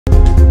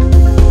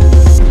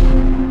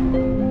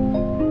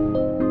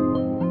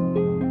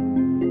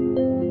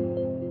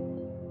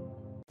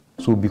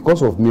So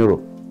because of Miro,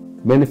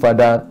 many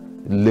fathers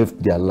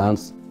left their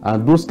lands,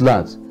 and those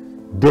lands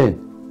then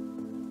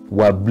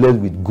were blessed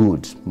with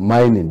gold,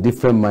 mining,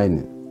 different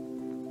mining.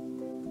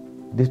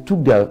 They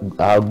took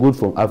our gold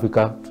from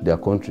Africa to their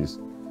countries.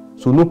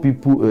 So no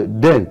people,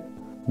 then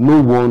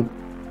no one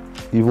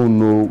even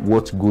know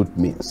what gold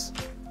means.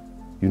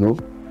 You know,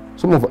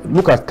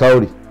 look at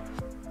cowrie.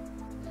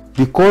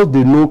 Because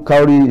they know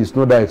cowrie is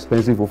not that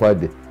expensive over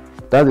there.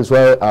 That is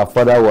why our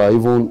father were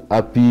even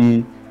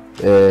happy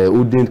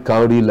holding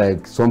cowrie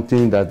like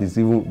something that is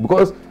even,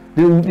 because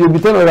they'll be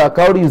telling us that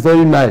cowrie is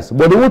very nice,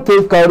 but they won't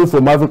take cowrie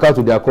from Africa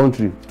to their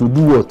country to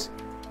do what?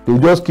 They'll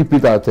just keep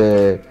it at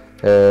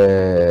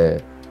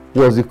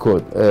what's it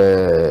called?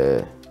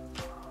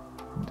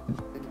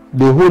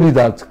 They hold it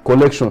at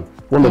collection,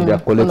 one of their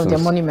collections. One of their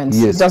monuments.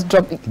 Yes. Just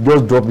drop it.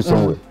 Just drop it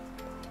somewhere.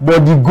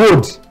 But the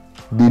gold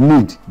they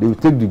need, they will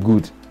take the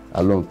gold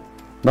along.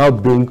 Now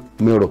bring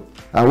mirror.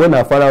 And when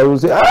our father will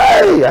say,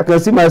 "Hey, I can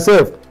see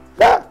myself."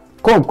 Yeah,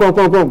 come,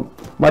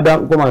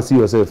 madam, come and see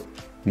yourself.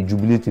 Be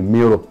jubilating.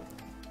 Mirror.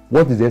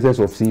 What is the essence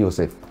of seeing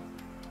yourself?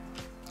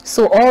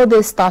 So all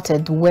this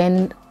started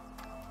when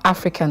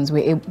Africans were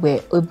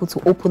able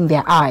to open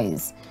their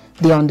eyes.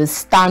 They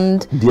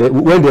understand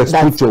when the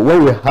exposure,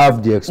 when we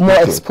have the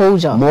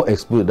exposure, more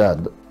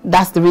exposure.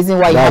 That's the reason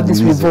why you have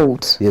this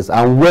revolt. Yes,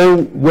 and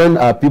when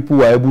our people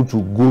were able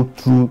to go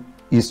through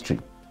history,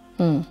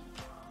 you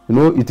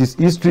know, it is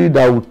history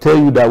that will tell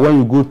you that when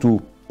you go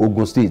to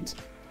Ogun State,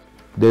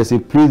 there's a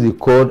place they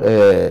call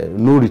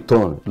no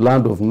return,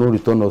 land of no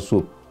return or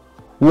so.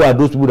 Who are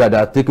those people that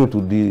are taken to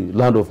the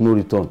land of no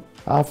return?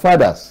 Our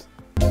fathers.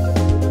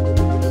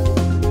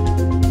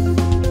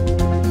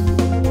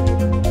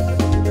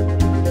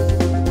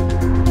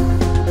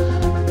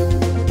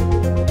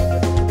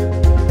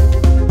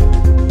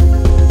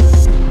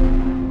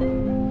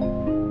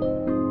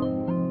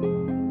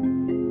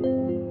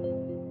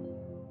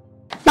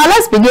 Now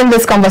let's begin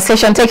this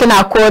conversation taking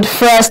our quote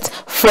first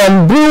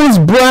from Bruce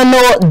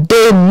Bruno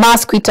de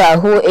Masquita,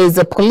 who is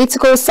a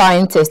political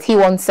scientist. He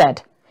once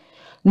said,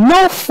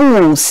 "No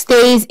fool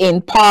stays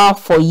in power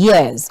for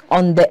years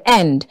on the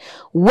end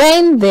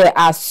when there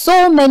are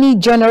so many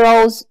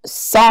generals,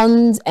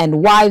 sons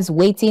and wives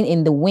waiting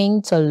in the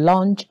wing to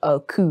launch a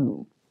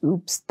coup."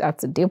 Oops,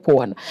 that's a deep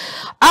one.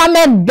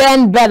 Ahmed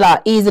Ben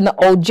Bella is an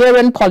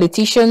Algerian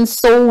politician,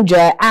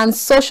 soldier and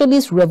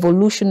socialist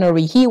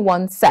revolutionary. He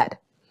once said,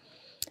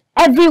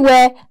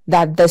 "Everywhere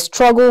that the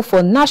struggle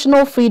for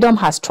national freedom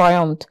has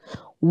triumphed,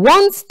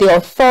 once the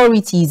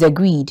authorities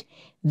agreed,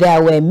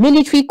 there were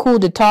military coups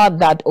d'etat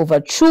that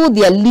overthrew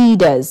their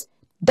leaders.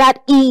 That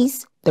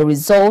is the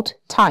result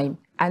time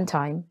and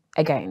time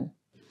again."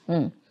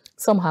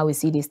 Somehow we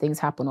see these things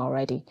happen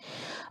already.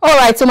 All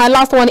right, so my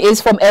last one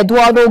is from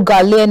Eduardo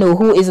Galeno,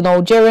 who is an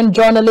Algerian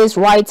journalist,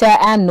 writer,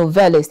 and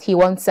novelist. He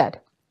once said,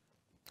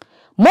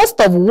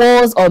 "Most of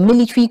wars or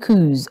military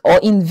coups or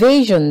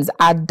invasions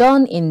are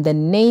done in the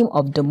name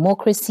of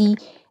democracy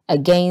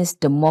against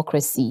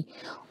democracy."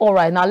 All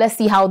right, now let's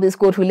see how this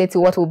quote relates to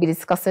what we'll be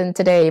discussing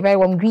today. Very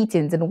warm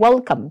greetings and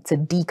welcome to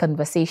The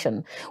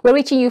Conversation. We're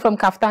reaching you from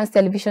Kaftan's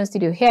television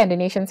studio here in the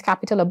nation's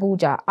capital,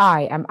 Abuja.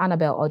 I am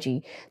Annabelle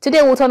Oji.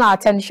 Today we'll turn our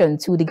attention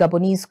to the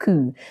Gabonese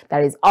coup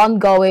that is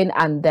ongoing,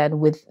 and then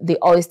with the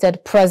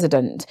ousted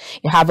president.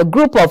 You have a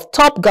group of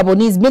top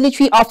Gabonese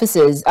military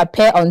officers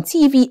appear on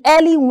TV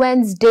early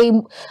Wednesday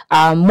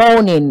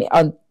morning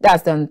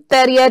that's on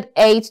 30th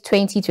 8th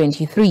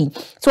 2023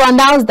 to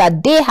announce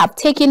that they have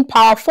taken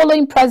power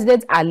following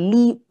President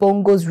Ali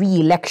Bongo's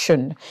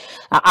re-election.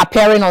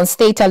 Appearing on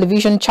state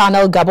television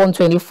channel Gabon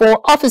 24,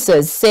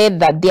 officers said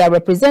that they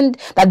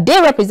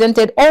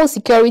represented all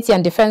security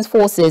and defense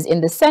forces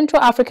in the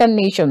Central African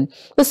nation.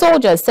 The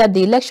soldiers said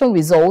the election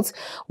results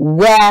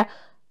were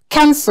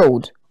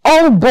cancelled,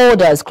 all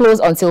borders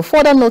closed until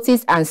further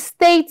notice, and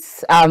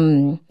states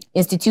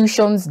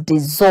institutions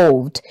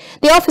dissolved.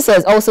 The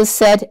officers also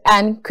said,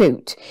 and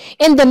quote,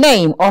 "In the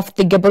name of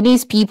the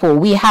Gabonese people,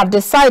 we have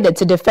decided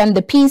to defend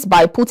the peace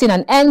by putting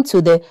an end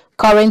to the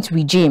current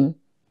regime."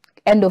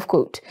 End of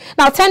quote.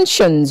 Now,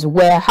 tensions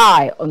were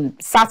high on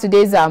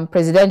Saturday's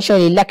presidential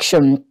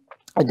election.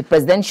 The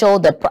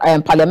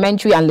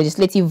parliamentary and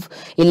legislative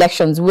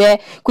elections,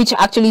 which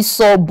actually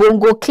saw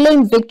Bongo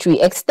claim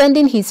victory,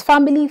 extending his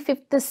family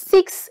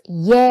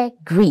 56-year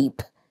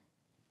grip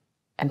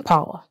and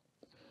power.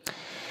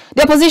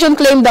 The opposition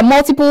claimed that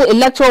multiple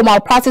electoral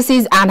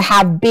malpractices and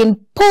have been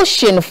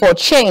pushing for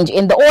change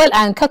in the oil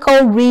and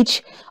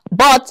cacao-rich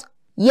but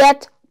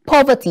yet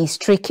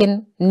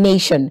poverty-stricken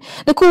nation.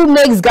 The coup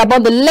makes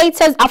Gabon the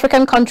latest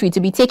African country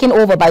to be taken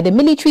over by the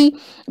military,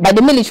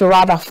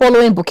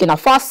 following Burkina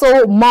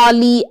Faso,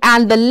 Mali,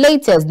 and the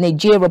latest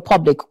Niger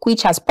Republic,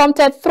 which has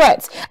prompted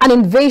threats and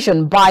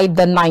invasion by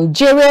the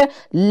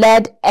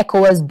Nigeria-led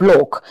ECOWAS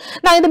bloc.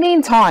 Now, in the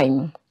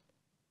meantime,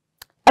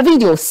 a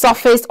video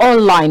surfaced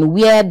online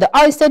where the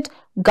ousted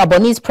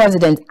Gabonese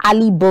president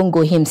Ali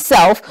Bongo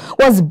himself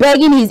was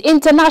begging his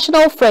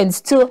international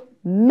friends to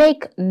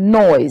make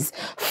noise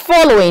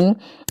following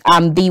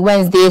the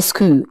Wednesday's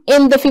coup.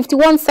 In the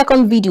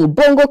 51-second video,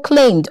 Bongo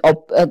claimed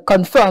or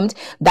confirmed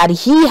that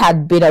he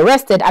had been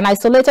arrested and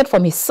isolated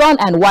from his son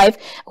and wife,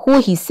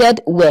 who he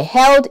said were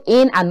held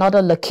in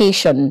another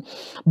location.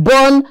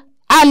 Born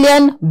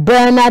Alain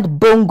Bernard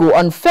Bongo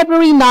on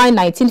February 9,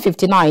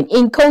 1959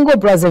 in Congo,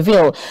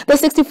 Brazzaville, the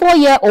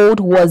 64-year-old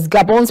was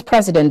Gabon's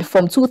president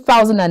from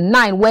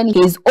 2009 when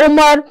his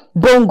Omar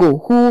Bongo,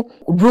 who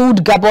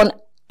ruled Gabon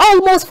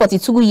almost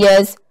 42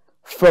 years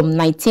from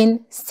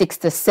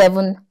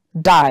 1967,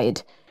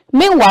 died.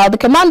 Meanwhile, the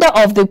commander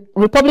of the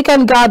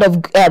Republican Guard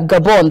of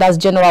Gabon, that's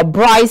General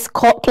Brice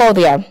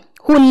Clouthier,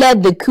 who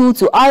led the coup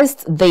to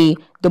oust the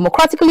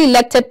democratically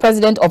elected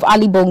president of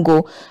Ali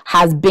Bongo,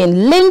 has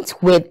been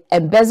linked with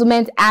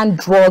embezzlement and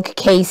drug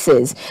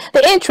cases.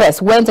 The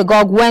interest went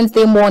agog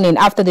Wednesday morning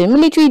after the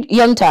military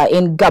junta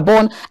in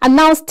Gabon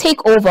announced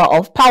takeover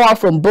of power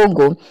from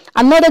Bongo,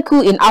 another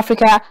coup in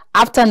Africa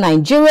after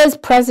Niger's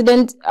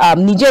president, I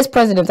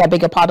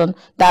beg your pardon,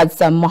 that's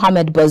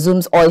Mohamed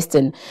Bazoum's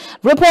ousting.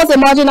 Reports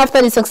emerging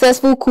after the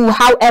successful coup,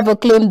 however,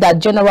 claimed that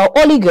General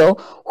Oligo,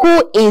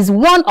 who is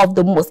one of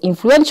the most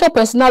influential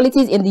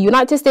personalities in the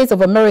United States of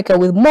America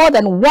with more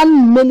than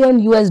 $1 million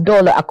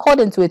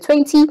according to a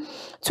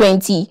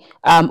 2020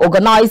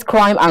 organized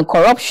crime and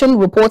corruption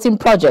reporting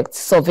project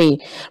survey.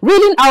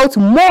 Reading out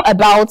more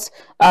about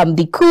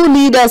the coup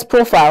leader's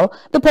profile,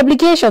 the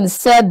publication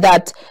said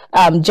that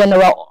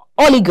General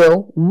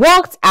Oligo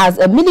worked as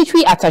a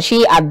military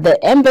attaché at the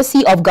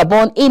Embassy of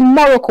Gabon in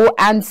Morocco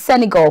and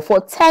Senegal for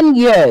 10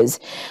 years.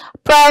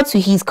 Prior to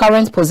his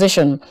current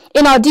position.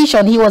 In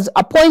addition, he was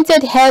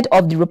appointed head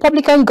of the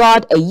Republican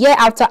Guard a year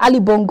after Ali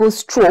Bongo's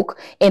stroke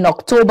in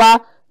October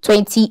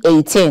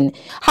 2018.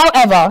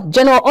 However,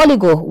 General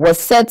Oligo was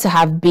said to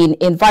have been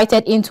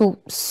invited into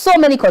so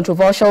many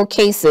controversial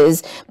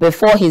cases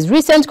before his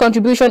recent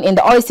contribution in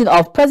the ousting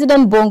of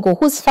President Bongo,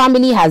 whose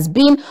family has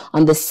been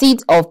on the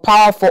seat of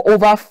power for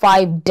over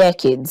 5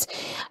 decades.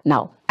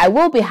 Now, I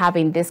will be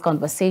having this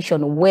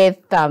conversation with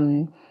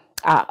Lamina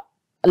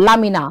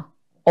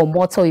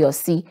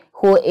Kamiludeen,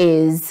 who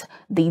is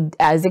the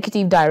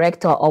executive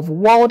director of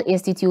World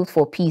Institute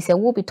for Peace, and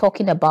we'll be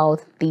talking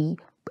about the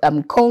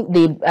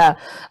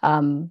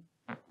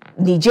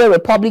Niger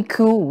Republic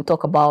coup. We'll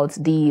talk about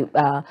the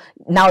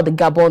now the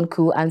Gabon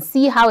coup and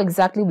see how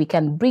exactly we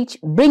can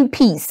bring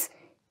peace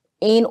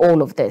in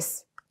all of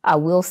this. I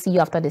will see you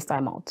after this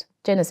time out.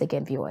 Join us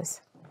again, viewers.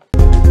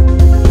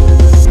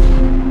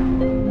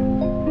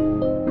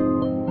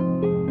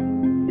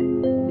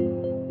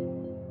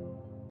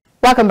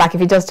 Welcome back.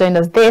 If you just joined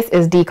us, this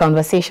is The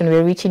Conversation.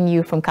 We're reaching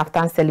you from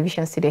Kaftan's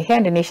television studio here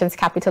in the nation's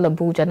capital,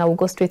 Abuja. Now we'll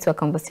go straight to a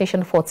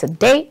conversation for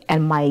today.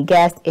 And my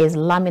guest is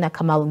Lamina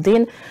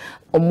Kamiludeen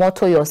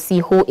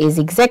Omotoyosi, who is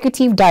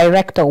Executive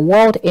Director,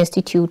 World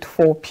Institute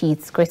for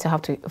Peace. Great to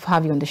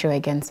have you on the show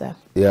again, sir.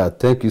 Yeah,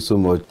 thank you so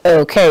much.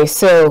 Okay,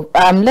 so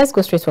let's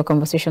go straight to a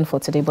conversation for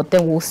today. But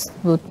then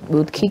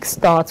we'll kick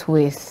start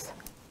with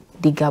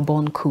the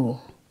Gabon coup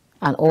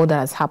and all that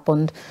has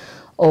happened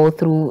all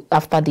through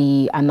after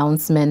the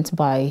announcement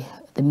by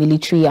the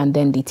military and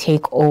then the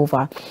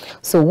takeover.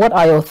 So what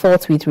are your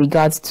thoughts with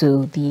regards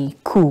to the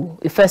coup?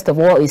 First of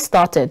all, it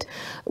started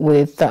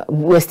with,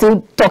 we're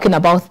still talking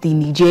about the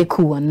Niger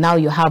coup, and now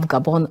you have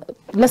Gabon.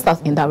 Let's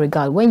start in that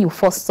regard. When you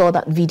first saw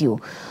that video,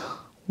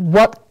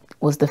 what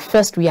was the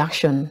first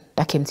reaction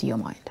that came to your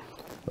mind?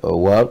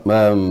 Well,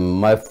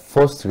 my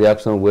first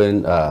reaction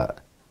when I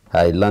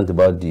learned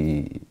about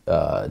the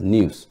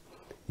news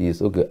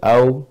is, okay,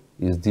 how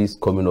is this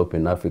coming up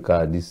in Africa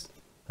at this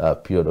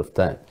period of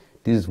time?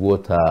 This is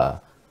what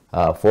our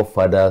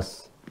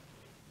forefathers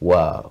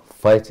were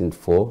fighting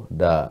for.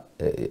 That,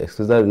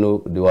 especially, you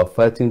know, they were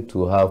fighting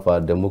to have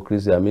a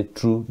democracy, I mean,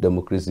 true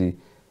democracy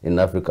in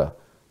Africa.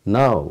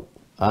 Now,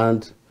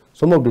 and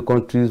some of the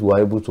countries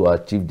were able to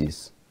achieve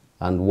this.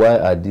 And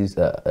why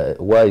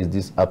is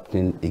this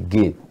happening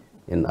again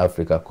in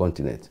Africa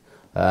continent?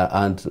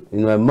 And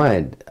in my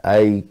mind,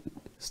 I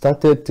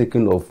started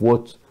thinking of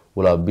what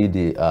will have been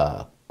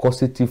the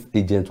causative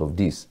agent of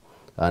this,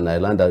 and I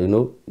learned that, you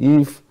know,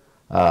 if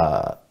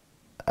I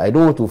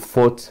don't want to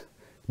fault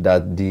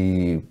that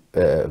the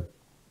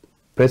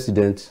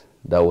president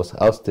that was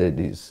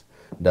ousted is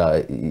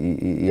that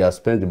he has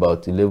spent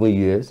about 11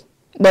 years.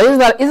 But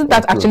isn't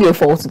that actually a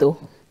fault though?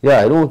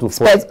 Yeah, I don't want to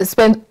fault.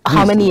 Spend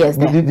how many years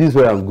there? This is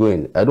where I'm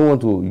going. I don't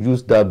want to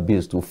use that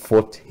base to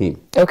fault him.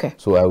 Okay.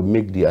 So I will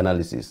make the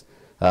analysis.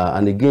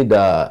 And again,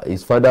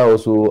 his father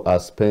also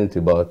has spent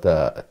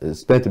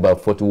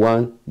about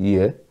 41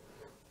 years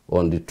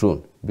on the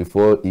throne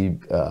before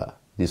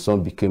the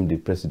son became the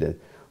president.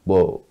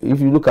 But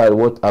if you look at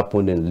what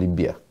happened in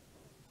Libya,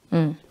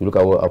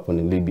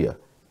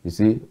 you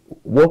see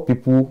what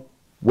people,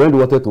 when they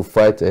wanted to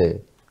fight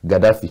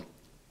Gaddafi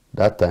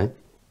that time,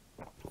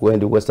 when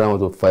the Western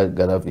wanted to fight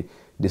Gaddafi,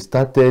 they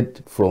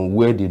started from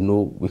where they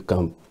know we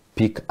can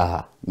pick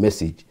a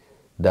message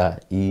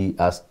that he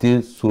has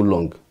stayed so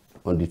long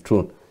on the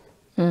throne,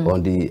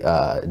 on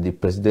the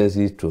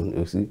presidency throne.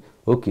 You see,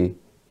 okay,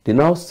 They're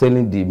now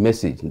selling the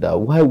message that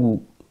why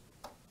will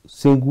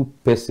single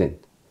person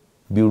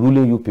be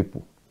ruling you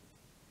people?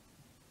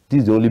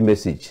 This is the only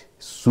message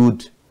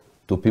sold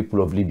to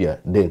people of Libya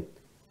then.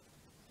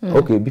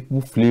 Okay,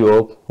 people flee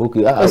up.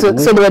 Okay, so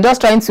they were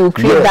just trying to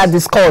create that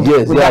discord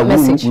with that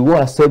message. We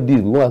won't accept this.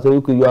 We won't accept.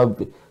 Okay, you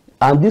have,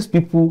 and these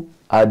people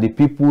are the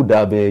people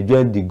that have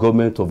joined the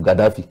government of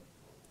Gaddafi.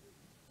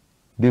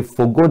 They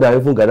forgot that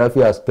even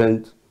Gaddafi has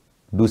spent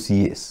those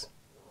years.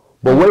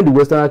 But when the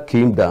Westerners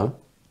came down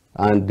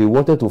and they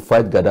wanted to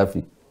fight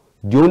Gaddafi,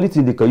 the only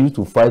thing they could use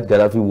to fight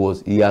Gaddafi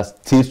was he has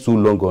stayed so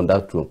long on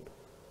that throne.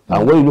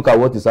 And when you look at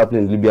what is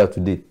happening in Libya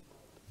today,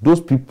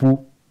 those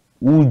people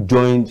who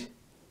joined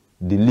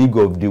the League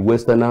of the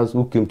Westerners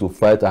who came to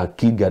fight and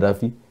kill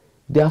Gaddafi,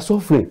 they are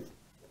suffering.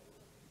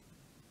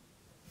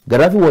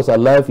 Gaddafi was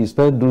alive, he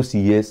spent those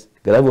years.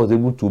 Gaddafi was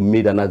able to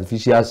make an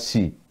artificial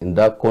sea in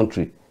that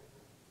country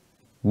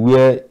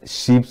where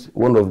ships,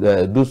 one of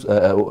the,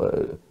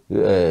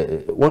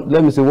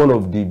 let me say one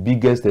of the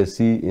biggest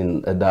sea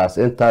in that has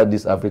entered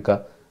this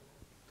Africa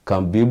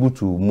can be able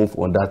to move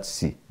on that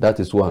sea. That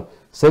is one.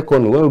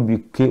 Second, when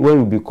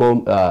you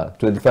become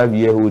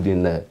 25-year-old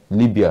in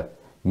Libya,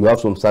 you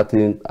have some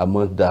certain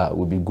amount that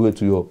will be going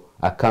to your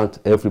account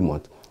every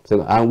month.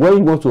 So, and when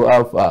you want to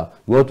have,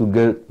 you want to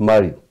get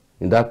married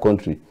in that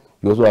country,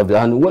 you also have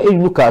that. And when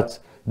you look at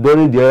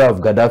during the era of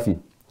Gaddafi,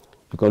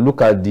 you can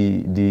look at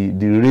the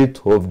rate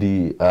of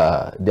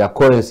their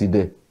currency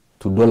there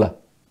to dollar.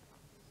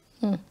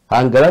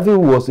 And Gaddafi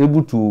was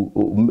able to,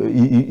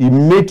 he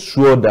made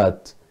sure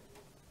that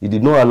he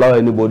did not allow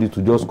anybody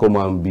to just come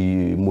and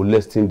be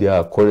molesting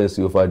their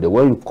currency over there.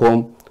 When you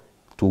come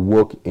to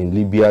work in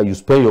Libya, you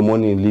spend your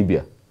money in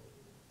Libya.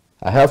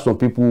 I have some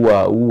people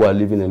who are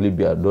living in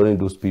Libya during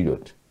those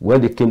periods. When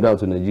they came down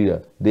to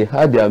Nigeria, they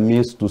had their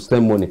means to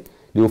send money.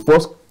 They will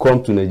first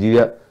come to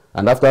Nigeria,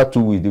 and after 2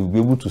 weeks, they will be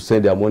able to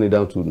send their money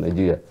down to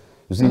Nigeria.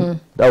 You see,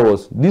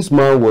 this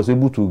man was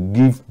able to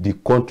give the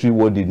country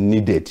what they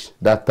needed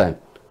that time.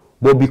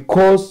 But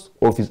because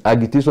of his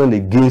agitation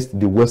against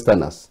the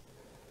Westerners,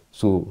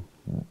 so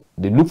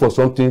they looked for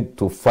something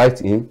to fight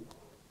him,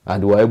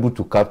 and they were able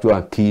to capture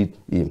and kill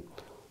him.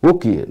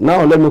 Okay,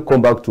 now let me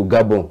come back to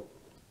Gabon.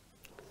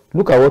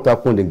 Look at what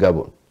happened in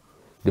Gabon.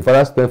 The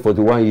father spent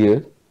 41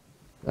 years,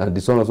 and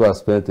the son also has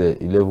spent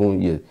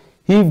 11 years.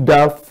 If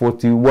that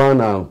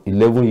 41 and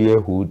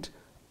 11-year-old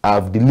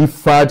have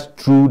delivered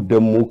through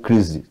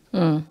democracy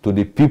to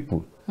the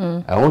people,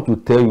 I want to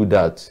tell you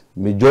that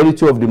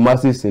majority of the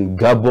masses in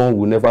Gabon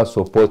will never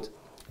support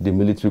the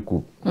military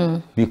coup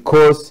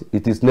because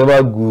it is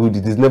never good.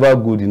 It is never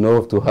good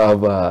enough to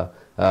have a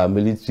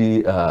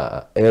military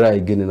era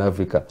again in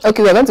Africa.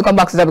 Okay, we're going to come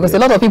back to that because a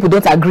lot of people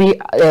don't agree.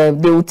 They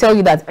will tell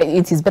you that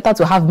it is better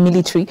to have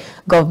military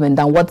government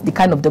than what the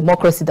kind of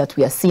democracy that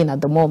we are seeing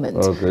at the moment.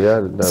 Okay,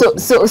 yeah.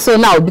 So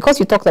now, because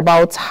you talked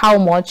about how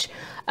much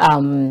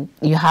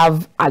you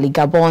have Ali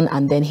Gabon,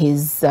 and then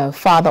his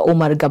father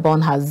Omar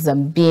Gabon has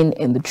been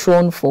in the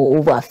throne for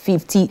over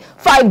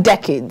 55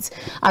 decades,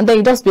 and then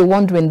you just be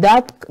wondering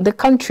that the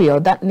country or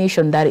that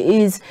nation that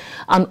is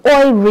an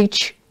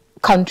oil-rich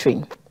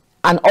country,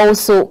 and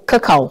also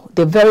cacao,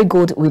 they're very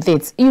good with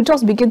it. You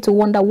just begin to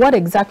wonder what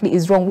exactly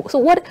is wrong. So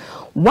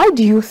why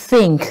do you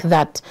think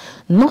that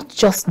not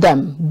just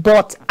them,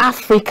 but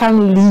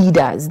African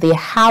leaders, they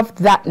have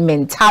that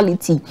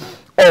mentality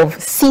of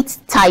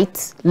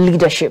sit-tight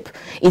leadership?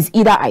 Is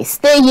either I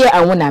stay here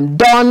and when I'm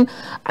done,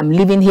 I'm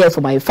living here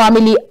for my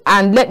family,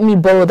 and let me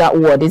borrow that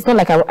word. It's not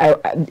like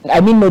I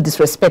mean no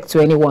disrespect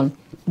to anyone.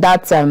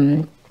 That's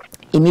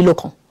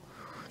Emilokon.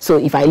 So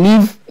if I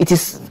leave,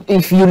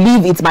 if you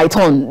leave, it's my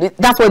turn.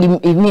 That's what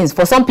it means.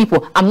 For some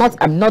people, I'm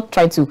not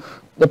trying to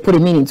put a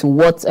meaning to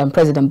what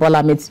President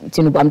Bola made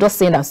Tinubu. I'm just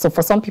saying that. So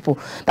for some people,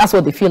 that's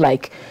what they feel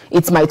like.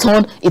 It's my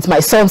turn. It's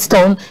my son's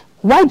turn.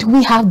 Why do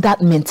we have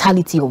that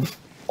mentality of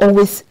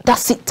always that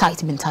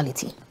sit-tight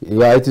mentality?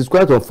 Yeah, it is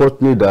quite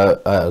unfortunate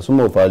that some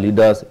of our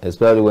leaders,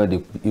 especially when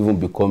they even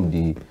become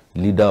the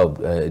leader of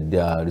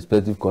their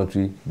respective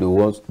country, they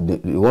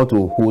want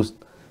to host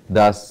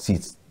that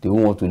seat. They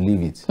won't want to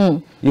leave it.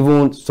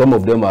 Even some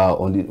of them are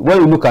on the...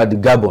 When you look at the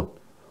Gabon,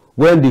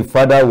 when the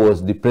father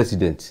was the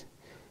president,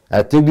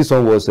 I think this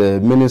one was a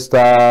minister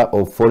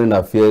of foreign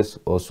affairs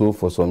or so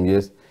for some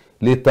years.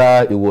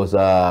 Later, he was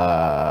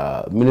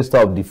a minister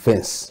of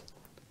defense.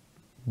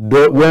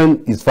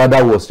 When his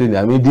father was training,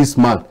 I mean, this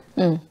man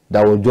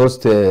that was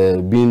just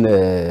being...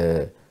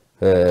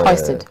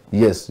 hoisted.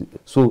 Yes.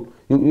 So,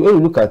 when you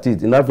look at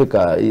it, in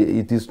Africa,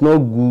 it is not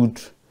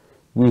good.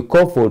 We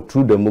call for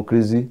true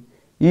democracy.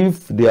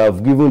 If they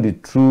have given the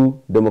true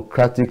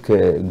democratic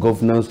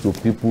governance to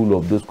people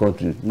of those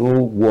countries, no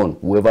one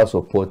will ever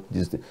support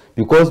this thing.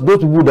 Because those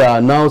people that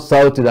are now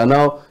shouting, are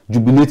now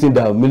jubilating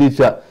their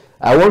military,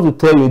 I want to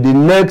tell you, in the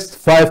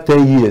next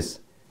 5-10 years,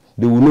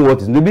 they will know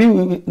what is.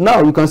 Maybe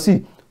now you can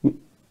see,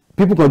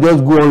 people can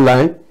just go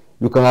online,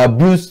 you can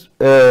abuse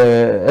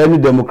any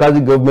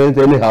democratic government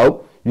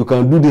anyhow, you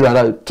can do this and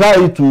that.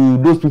 Try it to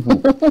those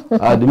people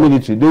at the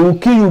military. They will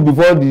kill you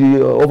before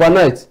the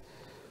overnight.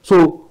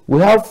 So we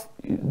have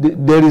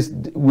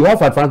we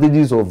have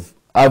advantages of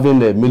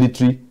having a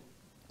military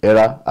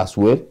era as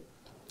well,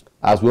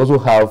 as we also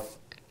have,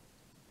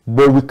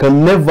 but we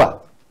can never,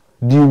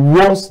 the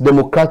worst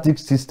democratic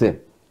system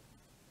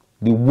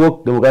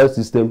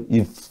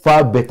is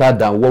far better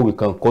than what we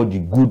can call the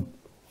good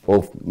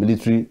of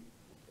military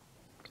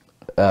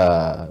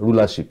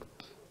rulership.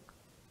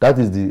 That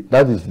is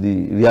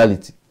the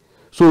reality.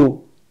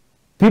 So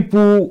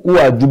people who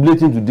are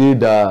jubilating today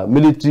that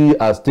military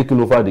has taken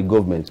over the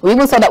government. We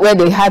even saw that where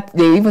they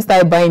even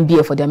started buying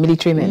beer for their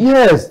military men.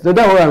 Yes, that's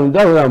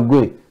where I'm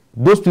going.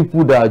 Those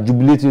people that are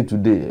jubilating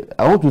today,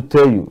 I want to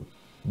tell you,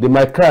 they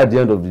might cry at the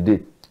end of the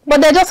day.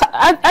 But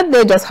aren't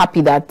they just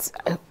happy that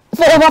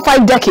for over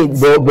 5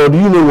 decades? But do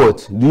you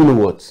know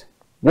what?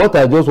 What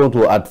I just want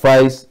to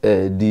advise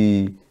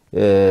the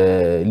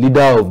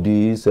leader of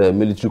this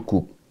military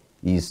coup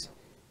is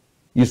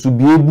he should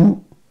be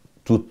able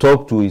to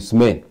talk to his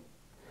men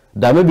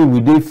that maybe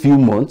within a few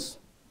months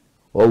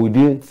or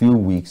within a few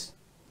weeks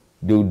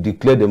they will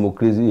declare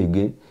democracy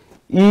again.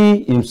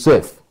 He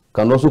himself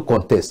can also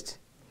contest.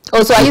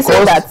 Oh, so are you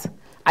saying that?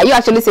 Are you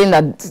actually saying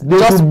that they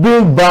just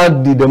bring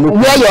back the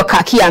democracy? Wear your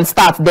khaki and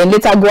start, then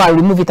later go and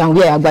remove it and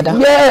wear agbada?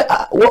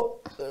 Yeah.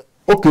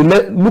 Okay.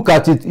 Look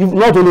at it. If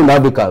not only in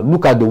Africa,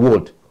 look at the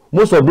world.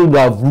 Most of them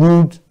that have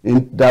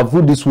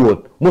ruled this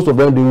world, most of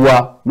them they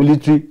were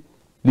military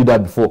leader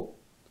before.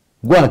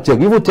 Go and check.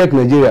 Even check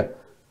Nigeria.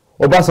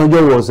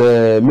 Obasanjo was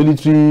a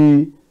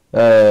military.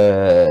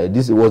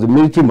 This was a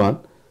military man.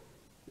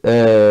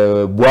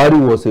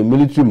 Buhari was a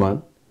military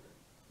man.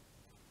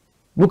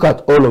 Look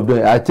at all of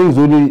them. I think it's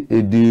only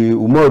the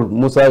Umar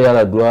Musa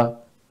Yar'Adua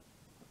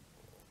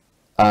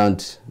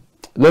and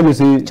let me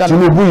say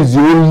Tinubu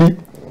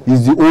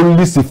is the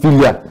only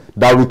civilian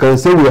that we can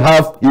say we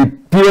have a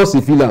pure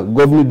civilian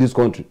governing this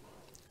country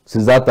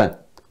since that time.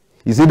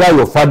 It's either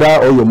your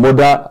father or your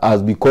mother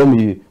has become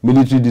a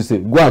military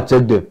discipline. Go and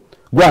check them.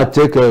 Go and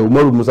check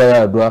Umar Musa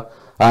Yar'Adua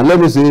and let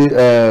me say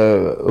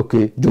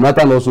okay,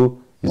 Jonathan also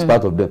is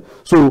part of them.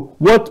 So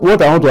what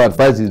I want to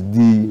advise is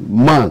the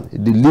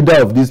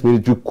leader of this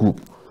military coup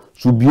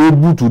should be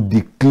able to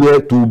declare,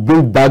 to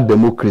bring back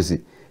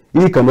democracy.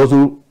 He can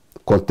also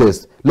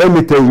contest. Let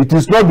me tell you, it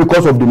is not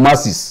because of the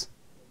masses.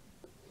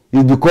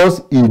 It's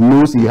because he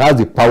knows he has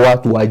the power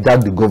to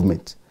hijack the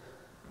government.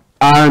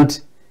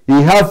 And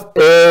he have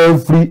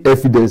every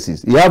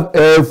evidences. He have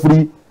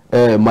every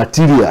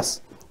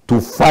materials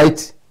to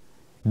fight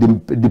the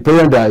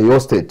president that he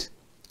hosted.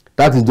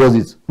 That is just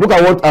it. Look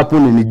at what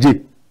happened in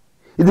Niger.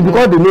 It is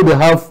because they know they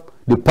have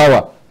the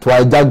power to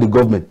hijack the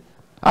government.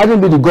 I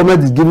think the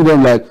government is giving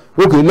them like,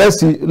 okay, let's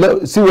see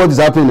what is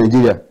happening in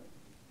Nigeria.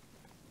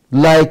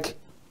 Like,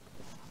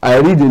 I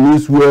read the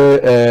news where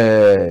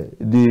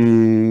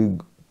the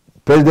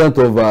president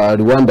of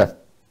Rwanda,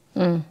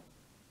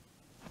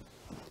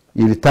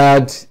 he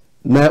retired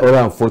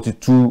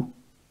 942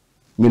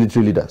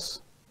 military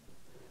leaders.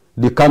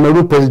 The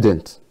Cameroon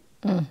president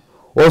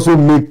also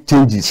made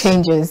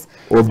changes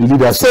of the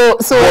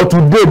leadership. So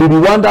today, the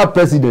Rwanda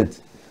president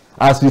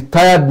has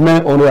retired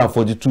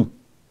 942.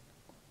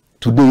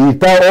 Today, he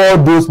retired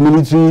all those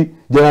military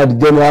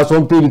general,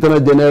 something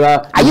lieutenant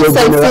general. Are you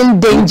sensing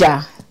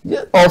danger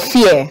or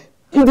fear?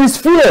 It is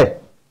fear.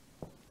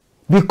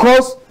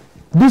 Because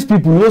these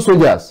people, no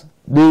soldiers,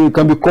 they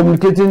can be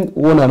communicating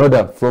one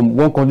another from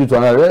one country to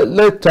another.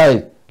 Let's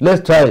try.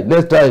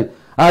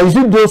 And you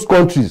see those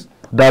countries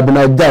that have been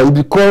like that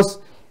because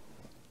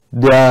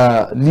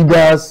their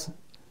leaders,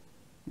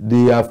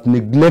 they have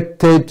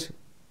neglected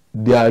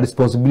their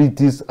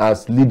responsibilities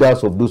as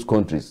leaders of those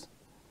countries.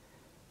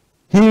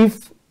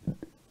 If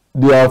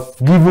they have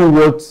given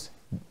what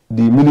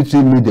the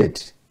military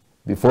needed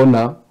before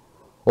now,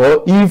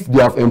 or if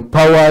they have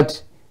empowered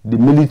the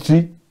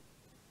military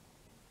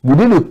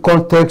within the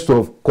context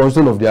of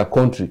concern of their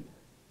country,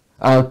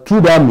 and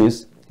through that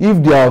means,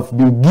 if they have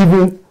been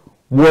given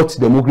what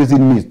democracy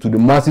needs to the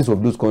masses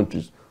of those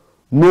countries,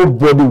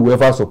 nobody will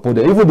ever support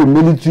them. Even the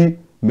military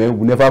men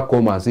will never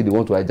come and say they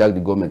want to hijack the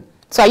government.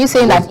 So are you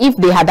saying that if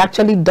they had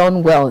actually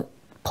done well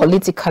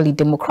politically,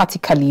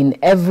 democratically, in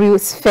every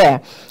sphere,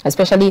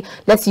 especially,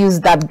 let's use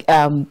that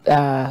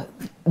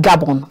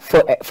Gabon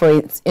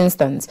for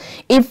instance,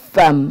 if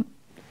Ali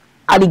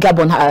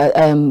Gabon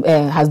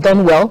has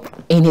done well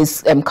in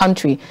his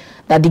country,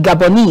 that the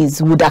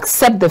Gabonese would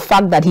accept the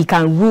fact that he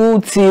can rule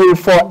till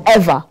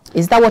forever?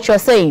 Is that what you're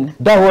saying?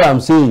 That's what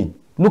I'm saying.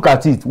 Look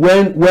at it.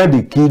 When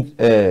they killed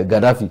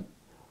Gaddafi,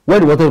 when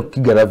they wanted to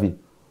kill Gaddafi,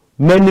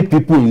 many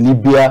people in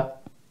Libya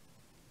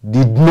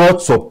did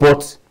not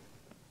support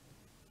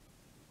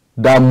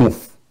that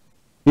move.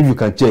 If you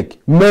can check,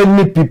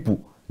 many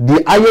people,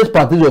 the highest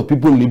percentage of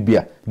people in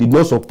Libya did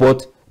not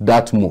support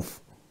that move.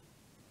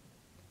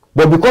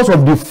 But because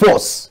of the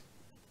force,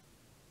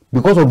 the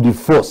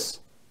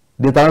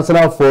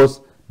international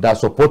force that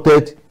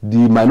supported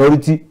the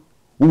minority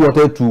who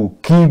wanted to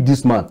kill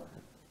this man,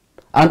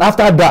 and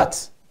after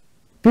that,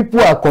 people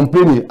are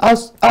complaining.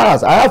 As I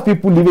have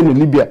people living in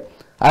Libya.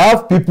 I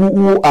have people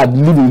who had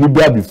lived in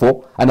Libya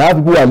before, and I have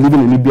people who are living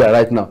in Libya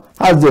right now.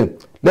 Ask them,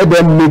 Let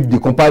them make the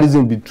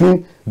comparison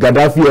between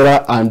Gaddafi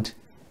era and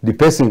the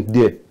person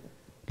there.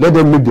 Let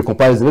them make the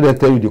comparison. Let them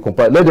tell you the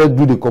comparison. Let them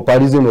do the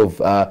comparison of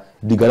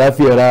the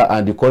Gaddafi era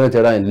and the current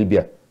era in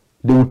Libya.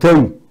 They will tell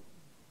you.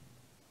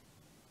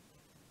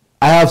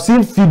 I have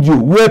seen video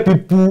where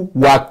people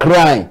were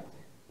crying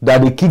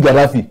that they killed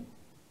Gaddafi.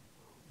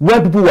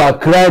 Where people were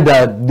crying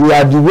that they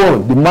are the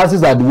one, the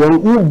masses are the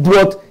one who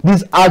brought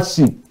this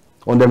hardship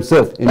on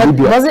themselves in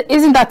Libya.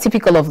 Isn't that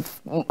typical of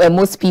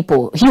most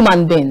people,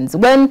 human beings?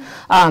 When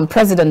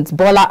President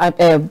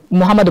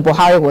Muhammadu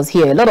Buhari was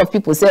here, a lot of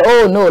people say,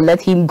 oh no,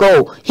 let him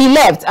go. He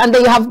left. And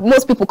then you have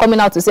most people coming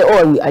out to say,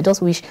 oh, I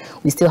just wish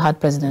we still had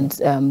President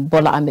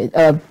Buhari.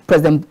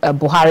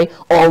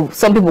 Or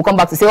some people come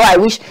back to say, oh, I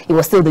wish it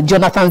was still the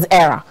Jonathan's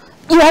era.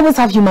 You always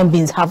have human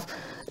beings have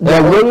we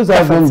always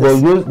have them,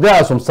 but there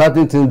are some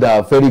certain things that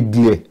are very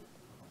clear.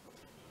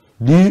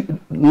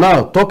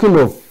 Now, talking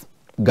of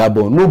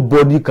Gabon,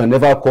 nobody can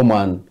ever come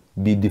and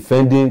be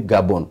defending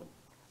Gabon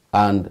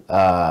and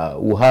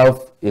will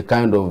have a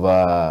kind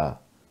of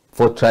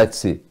forthright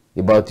say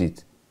about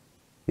it.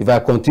 If I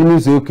continue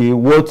to say, okay,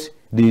 what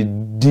they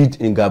did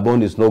in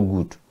Gabon is not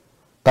good,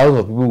 thousands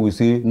of people will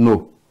say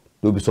no,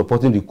 they'll be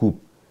supporting the coup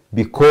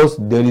because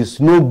there is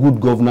no good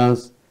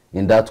governance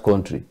in that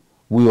country.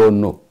 We all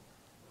know.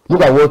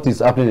 Look at what is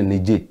happening in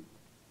Niger.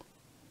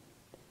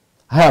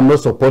 I am not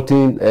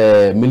supporting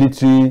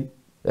military.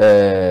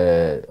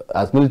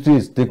 As military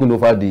is taking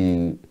over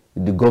the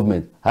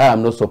government, I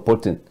am not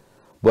supporting.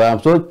 But I'm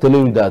still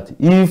telling you that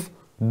if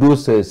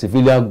those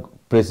civilian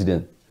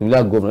presidents,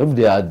 civilian governors, if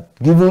they are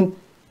given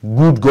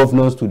good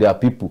governance to their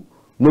people,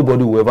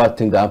 nobody will ever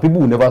think that, and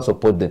people will never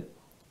support them.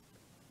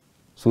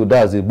 So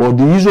that's it. But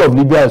the issue of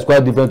Libya is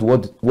quite different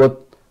to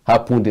what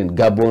happened in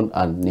Gabon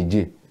and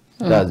Niger.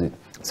 That's it.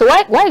 So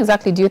why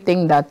exactly do you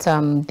think that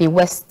the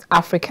West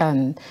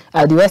African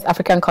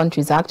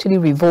countries are actually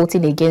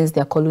revolting against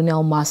their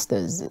colonial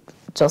masters,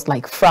 just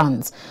like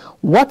France?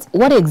 What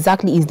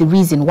exactly is the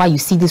reason why you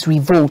see this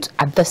revolt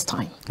at this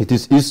time? It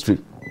is history.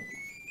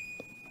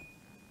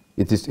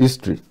 It is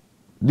history.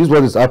 This is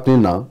what is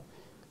happening now.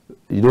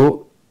 You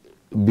know,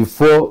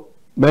 before,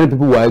 many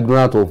people were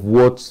ignorant of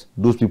what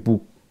those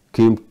people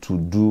came to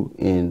do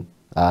in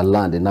our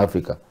land in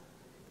Africa.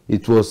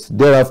 It was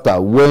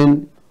thereafter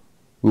when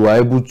we were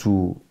able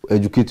to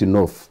educate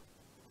enough,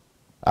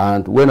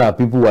 and when our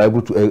people were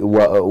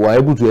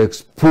able to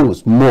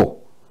expose more.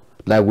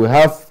 Like we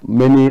have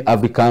many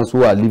Africans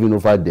who are living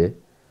over there.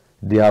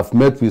 They have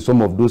met with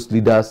some of those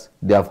leaders.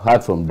 They have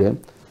heard from them.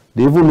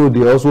 They even know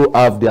they also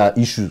have their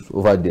issues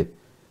over there.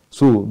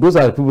 So those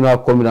are the people now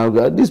coming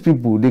out. These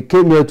people, they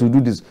came here to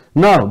do this.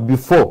 Now,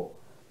 before,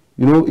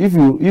 you know, if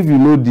you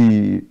know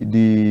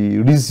the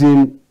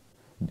reason,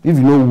 if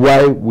you know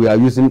why we are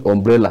using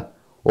umbrella,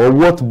 or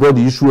what brought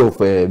the issue of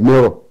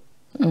mirror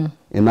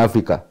in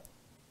Africa,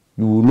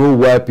 you will know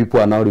why people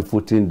are now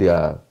refuting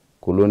their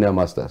colonial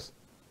masters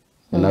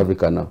in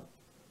Africa now.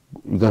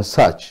 You can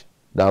search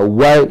that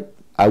why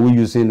are we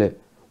using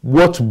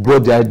what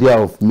brought the idea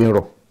of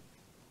mirror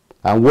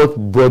and what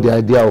brought the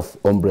idea of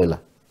umbrella.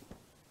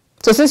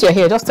 So since you're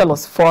here, just tell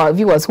us, for our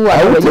viewers who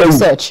are doing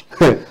research.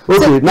 Okay,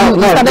 so now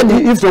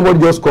if somebody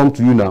just come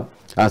to you now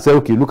and say,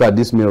 okay, look at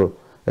this mirror.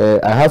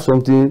 I have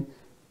something.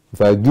 If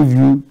I give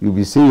you, you'll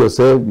be seeing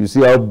yourself, you see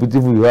how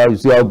beautiful you are, you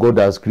see how God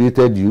has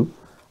created you.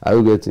 Are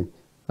you getting?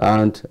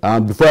 And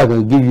before I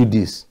can give you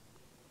this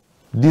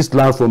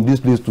land from this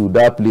place to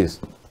that place,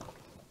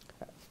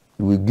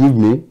 you will give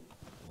me,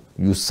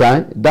 you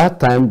sign. That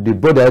time, they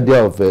brought the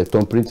idea of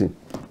thumb printing.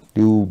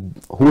 They will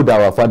hold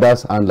our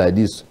father's hand like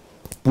this,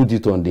 put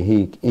it on the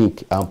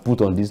ink and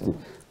put on this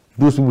thing.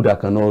 Those people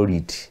that cannot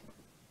read,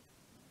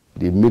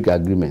 they make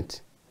agreement.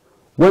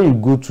 When you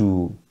go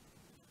to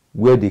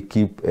where they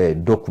keep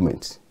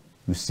documents,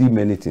 you see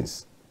many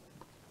things.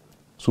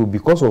 So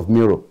because of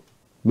mirror,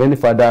 many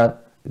fathers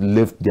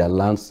left their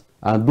lands,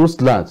 and those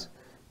lands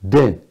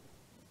then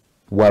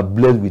were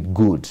blessed with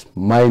gold,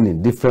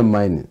 mining, different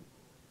mining.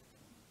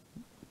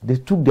 They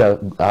took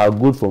our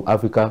gold from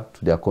Africa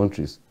to their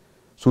countries.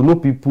 So no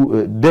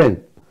people,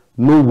 then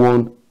no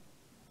one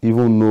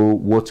even know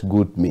what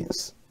gold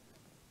means.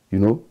 You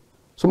know,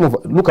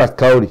 look at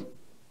cowrie.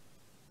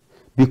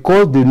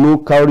 Because they know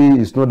cowrie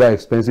is not that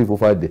expensive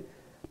over there.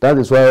 That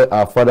is why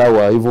our father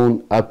were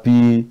even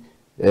happy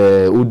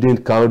holding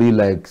cowrie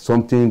like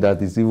something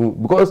that is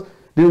even, because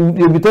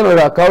they'll be telling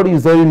that cowrie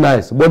is very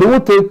nice, but they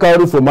won't take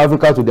cowrie from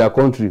Africa to their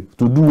country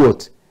to do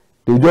what?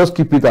 They just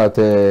keep it at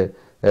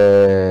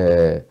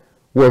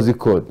what's it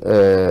called?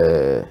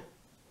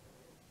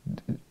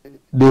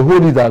 They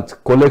hold it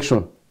at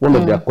collection, one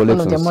of their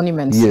collections. One of their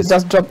monuments. Yes.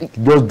 Just drop it.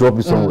 Just drop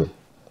it somewhere.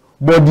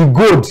 But the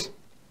gold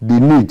they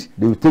need,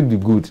 they will take the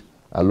gold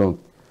along.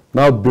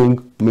 Now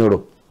bring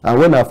mirror. And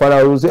when our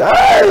father will say,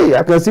 hey,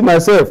 I can see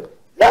myself.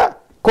 Yeah,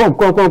 come.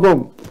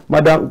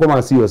 Madam, come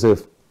and see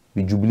yourself.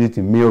 Be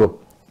jubilating, mirror.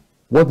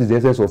 What is the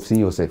essence of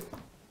seeing yourself?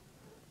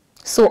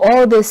 So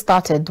all this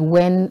started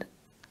when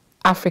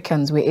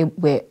Africans were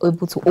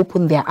able to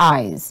open their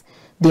eyes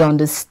they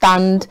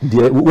understand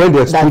when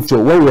the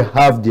exposure, when we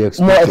have the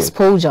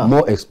exposure,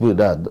 more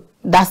exposure.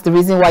 That's the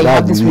reason why you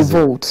have this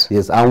revolt.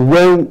 Yes, and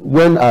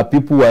when our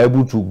people were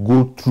able to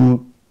go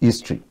through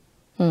history,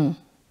 you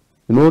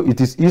know,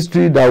 it is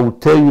history that will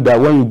tell you that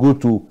when you go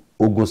to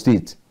Ogun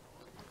State,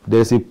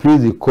 there's a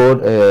place they call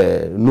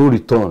no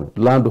return,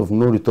 land of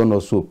no return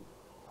or so.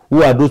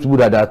 Who are those people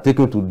that are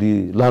taken to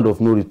the land of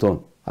no return?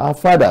 Our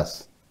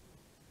fathers.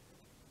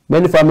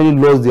 Many families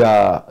lost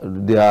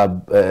their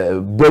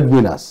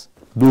breadwinners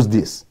those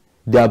days.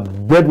 They are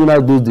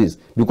breadwinners those days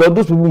because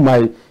those people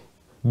might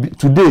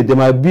today they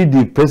might be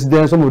the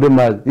president. Some of them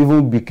might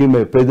even became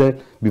a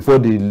president before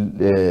they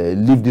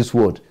leave this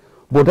world.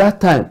 But that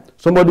time,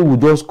 somebody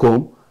would just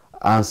come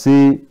and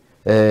say,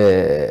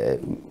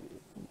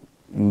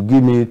 "You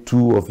give me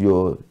 2 of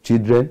your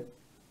children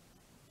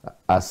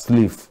as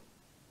slave,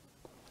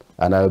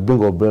 and I will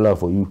bring umbrella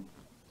for you.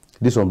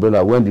 This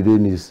umbrella, when the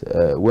rain is,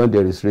 when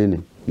there is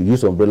raining, you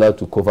use umbrella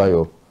to cover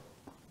your,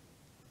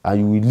 and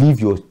you will leave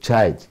your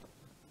child.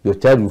 Your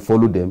child will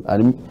follow them,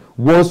 and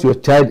once your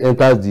child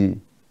enters the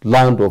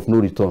land of no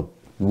return,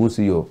 you won't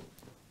see your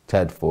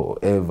child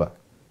forever."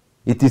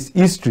 It is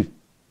history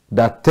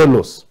that tells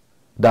us,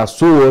 that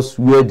shows us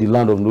where the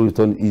land of no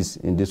return is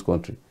in this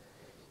country.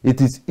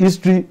 It is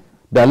history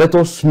that let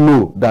us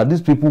know that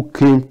these people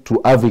came to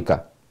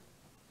Africa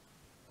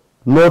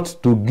not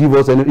to give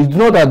us any. It's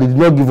not that they did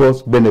not give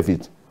us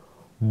benefit,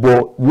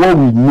 but what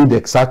we need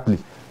exactly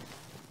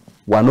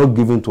were not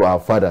given to our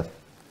fathers.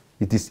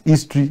 It is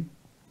history,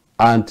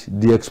 and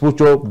the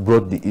exposure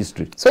brought the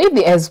history. So if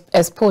the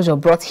exposure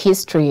brought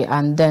history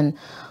and then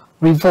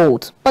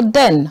revolt, but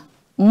then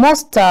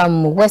most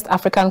West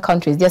African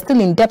countries, they're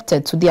still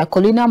indebted to their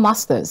colonial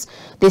masters.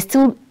 They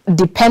still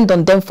depend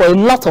on them for a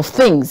lot of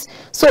things.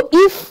 So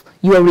if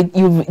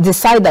you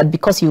decide that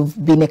because you've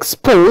been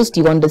exposed,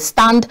 you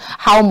understand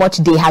how much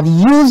they have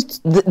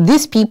used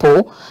these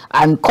people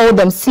and called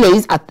them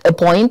slaves at a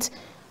point,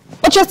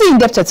 but you're still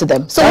indebted to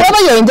them. So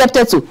whoever you're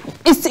indebted to,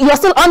 you're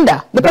still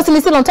under. The person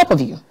is still on top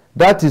of you.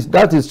 That is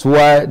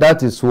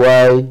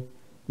why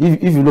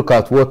if you look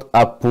at what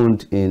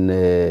happened in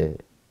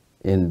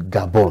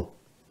Gabon,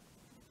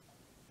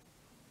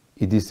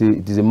 it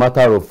is a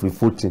matter of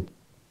refuting.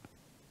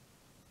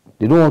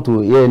 They don't want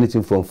to hear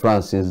anything from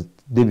France since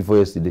day before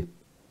yesterday.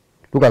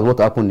 Look at what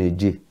happened in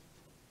Niger.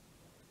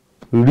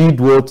 Read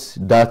what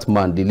that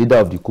man, the leader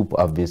of the coup,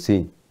 have been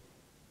saying.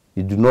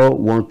 He do not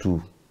want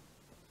to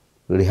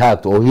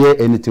react or hear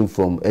anything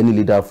from any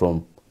leader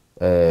from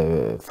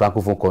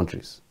Francophone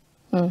countries.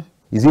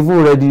 He's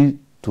even ready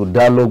to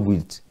dialogue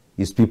with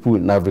his people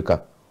in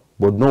Africa,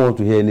 but don't want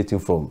to hear anything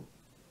from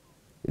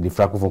the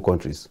Francophone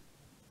countries.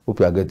 Hope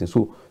you are getting.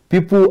 So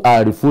people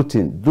are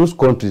refuting those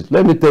countries.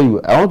 Let me tell you,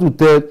 I want to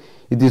tell,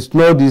 it is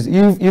not this,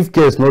 if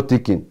care is not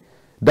taken,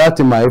 that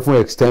might even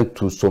extend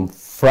to some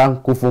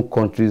Francophone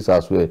countries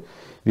as well.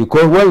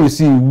 Because when you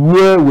see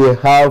where we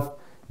have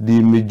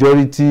the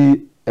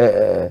majority,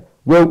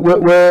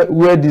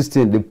 where this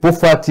thing, the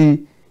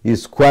poverty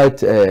is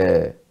quite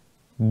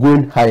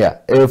going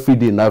higher every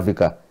day in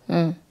Africa,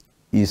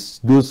 is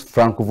those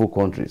Francophone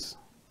countries.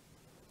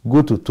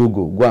 Go to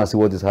Togo, go and see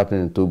what is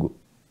happening in Togo.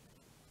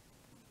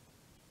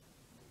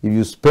 If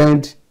you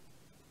spend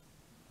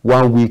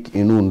 1 week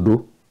in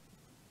Undo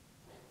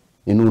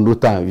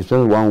time, you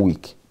spend 1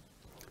 week,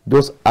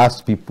 just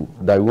ask people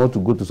that you want to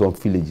go to some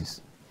villages.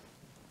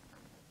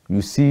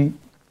 You see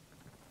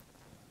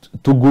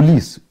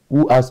Togolese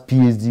who has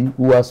PhD,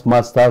 who has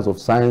Masters of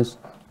Science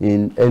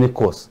in any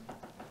course,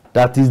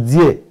 that is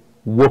there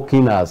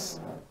working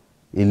as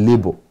a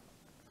labor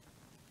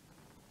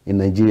in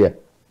Nigeria.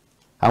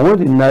 And when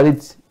they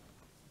narrate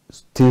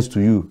things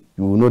to you,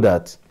 you will know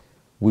that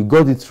we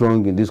got it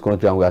wrong in this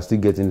country and we are still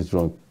getting it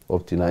wrong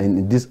up to now.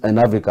 In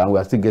Africa, and we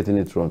are still getting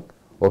it wrong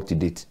up to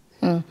date.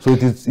 So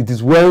it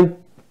is when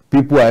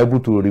people are able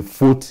to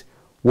refute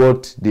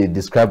what they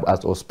describe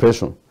as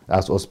oppression,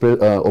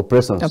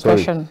 oppression.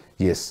 Sorry.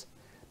 Yes,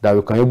 that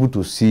we can be able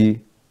to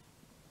see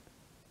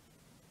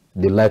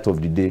the light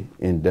of the day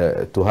in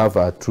to have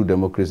a true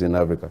democracy in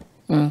Africa.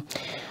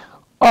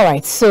 All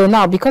right. So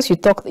now, because you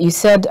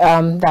said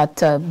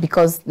that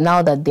because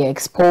now that they're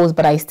exposed,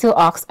 but I still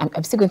ask,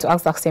 I'm still going to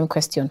ask that same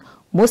question.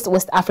 Most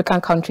West African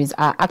countries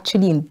are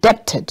actually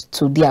indebted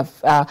to their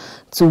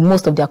to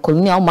most of their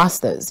colonial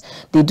masters.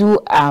 They do.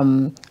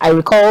 I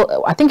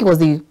recall, I think it was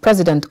the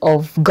president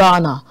of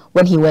Ghana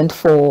when he went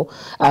for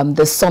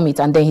the summit,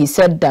 and then he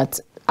said that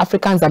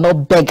Africans are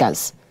not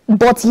beggars,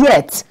 but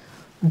yet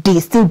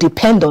they still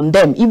depend on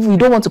them. If you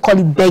don't want to call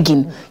it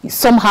begging,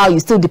 somehow you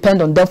still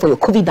depend on them for your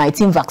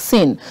COVID-19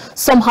 vaccine.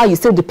 Somehow you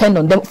still depend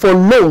on them for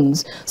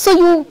loans. So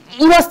you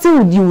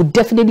will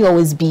definitely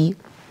always be,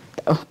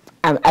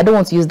 I don't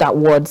want to use that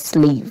word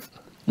slave.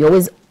 You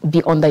always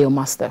be under your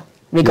master,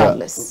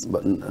 regardless. Yeah,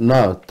 but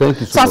now,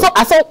 thank you so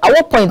much. So at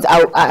what point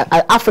are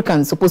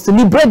Africans supposed to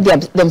liberate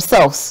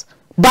themselves,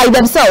 by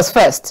themselves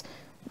first,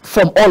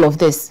 from all of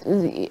this?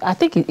 I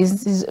think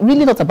it's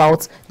really not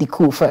about the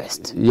coup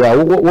first. Yeah,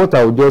 what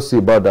I would just say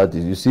about that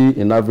is, you see,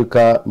 in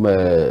Africa,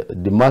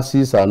 the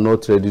masses are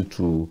not ready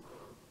to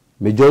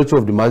majority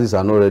of the masses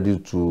are not ready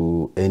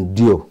to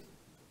endure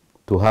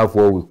to have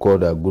what we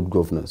call a good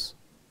governance.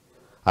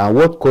 And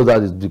what caused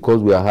that is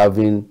because we are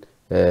having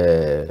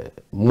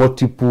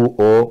multiple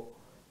or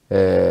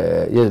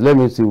yes, let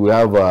me see, we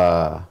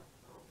have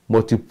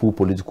multiple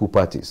political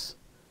parties,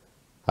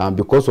 and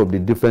because of the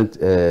different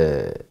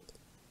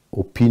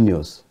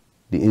opinions,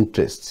 the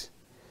interests,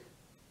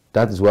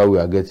 that is why we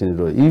are getting it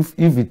wrong.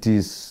 If it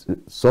is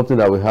something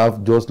that we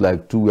have just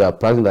like we are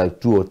practicing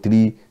like 2 or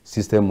 3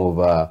 system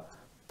of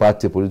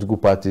political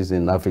parties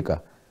in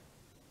Africa,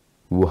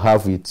 we will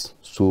have it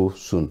so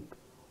soon.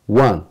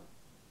 One,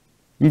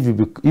 if you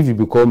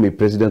become a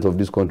president of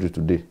this country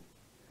today,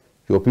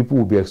 your people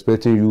will be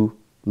expecting you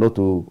not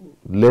to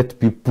let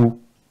people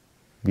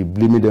be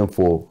blaming them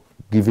for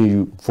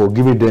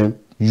giving them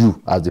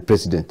you as the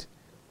president,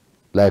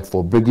 like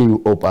for bringing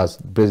you up as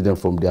president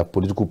from their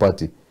political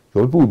party.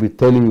 Your people will be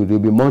telling you, they'll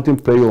be mounting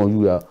prayer on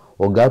you,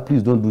 oh God,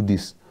 please don't do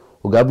this.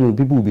 Oh God,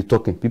 people will be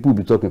talking,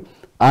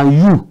 and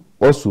you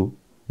also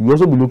be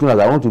looking at,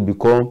 I want to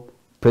become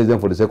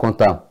president for the second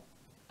term.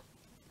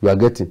 You are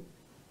getting.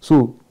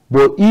 So,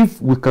 but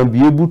if we can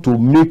be able to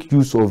make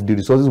use of the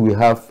resources we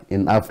have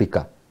in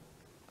Africa,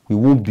 we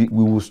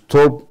will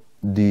stop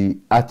the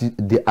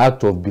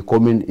act of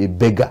becoming a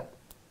beggar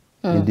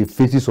in the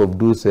faces of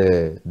those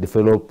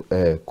developed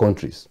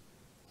countries.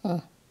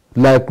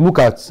 Like, look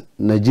at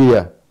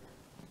Nigeria.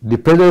 The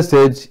president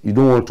said you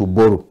don't want to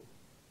borrow.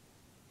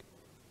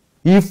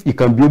 If he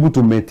can be able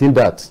to maintain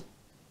that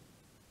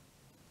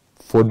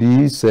for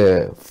this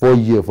 4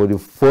 years, for the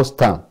first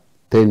term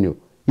tenure,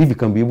 if he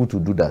can be able to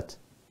do that,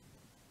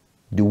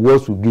 the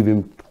world will give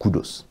him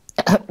kudos.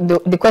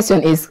 The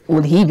question is,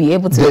 would he be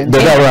able to?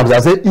 That's what I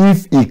said.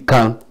 If he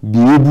can be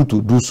able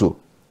to do so,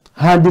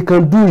 and they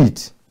can do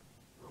it.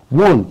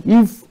 One,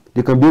 if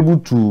they can be able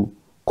to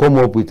come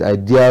up with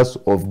ideas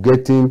of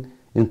getting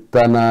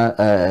internal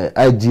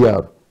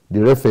IGR,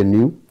 the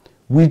revenue,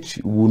 which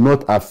will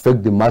not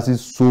affect the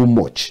masses so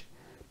much.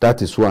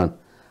 That is one.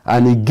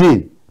 And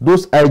again,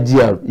 those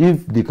IGR,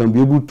 if they can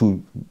be able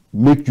to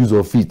make use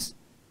of it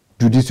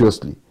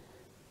judiciously,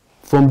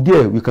 from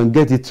there we can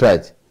get it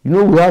right. You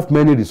know, we have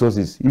many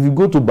resources. If you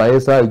go to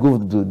Bayelsa, you go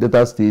to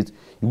Delta State,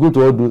 you go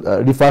to all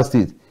those River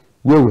State,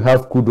 where we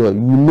have crude oil, you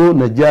know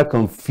Nigeria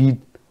can feed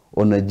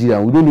on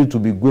Nigeria. We don't need to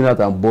be going out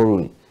and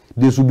borrowing.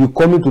 They should be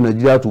coming to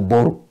Nigeria to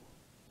borrow.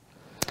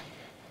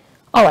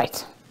 All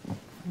right.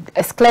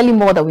 It's clearly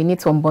more that we need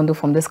to unbundle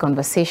from this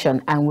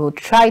conversation, and we'll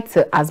try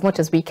to, as much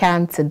as we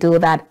can, to do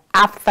that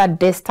after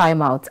this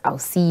time out. I'll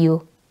see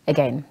you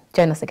again.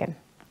 Join us again.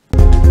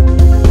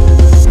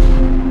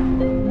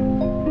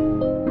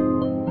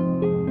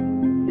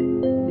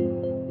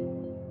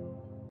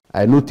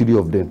 I know 3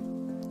 of them.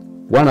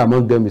 One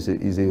among them is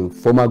a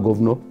former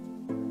governor,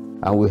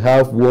 and we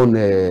have one,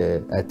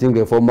 I think,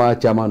 a former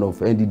chairman of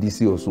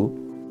NDDC also.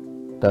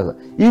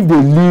 If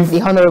they leave, the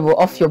honorable,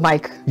 off your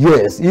mic.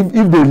 Yes, if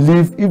they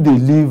leave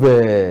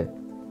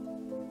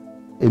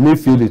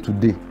Emefiele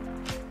today,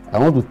 I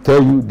want to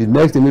tell you the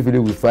next Emefiele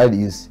we find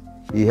is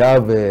he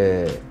have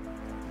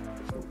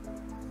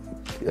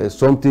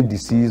something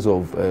disease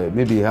of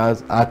maybe he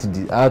has heart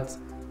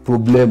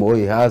problem, or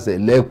he has a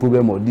leg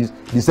problem, or this.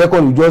 The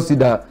second, you just see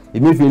that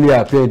Emefiele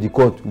appear in the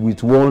court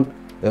with one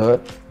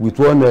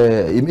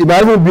it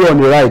might even be on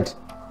a ride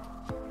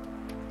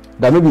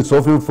that may be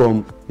suffering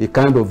from a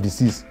kind of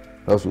disease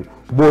also.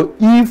 But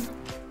if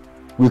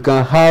we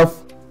can have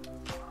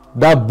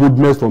that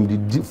boldness from the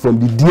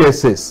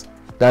DSS,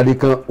 that they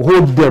can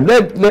hold them,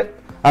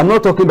 I'm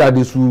not talking that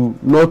they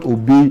should not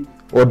obey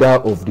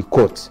order of the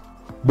court,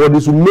 but they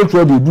should make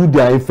sure they do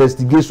their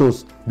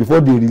investigations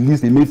before they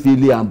release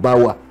Emefiele and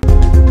Bawa.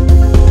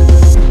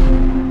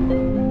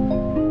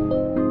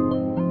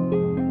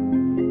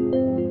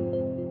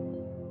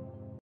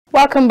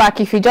 Welcome back.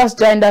 If you just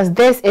joined us,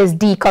 this is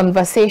The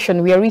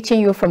Conversation. We are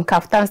reaching you from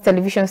Kaftan's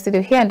television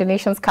studio here in the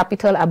nation's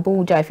capital,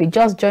 Abuja. If you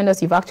just joined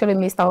us, you've actually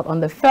missed out on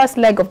the first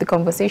leg of the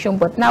conversation,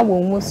 but now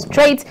we'll move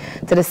straight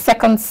to the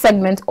second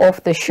segment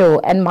of the show.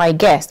 And my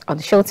guest on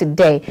the show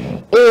today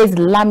is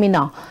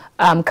Lamina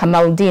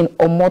Kamiludeen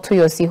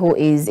Omotoyosi, who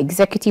is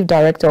Executive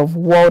Director of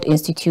World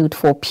Institute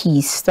for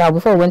Peace. So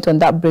before we went on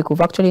that break,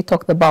 we've actually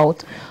talked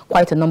about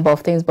quite a number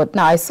of things, but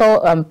now I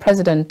saw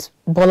President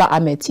Bola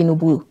Ahmed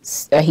Tinubu,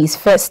 his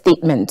first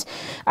statement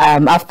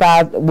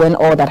after when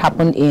all that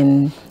happened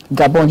in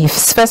Gabon,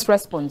 his first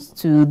response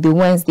to the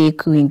Wednesday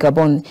coup in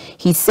Gabon.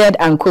 He said,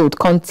 and quote,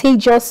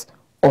 "Contagious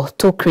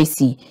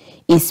autocracy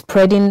is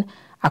spreading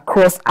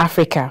across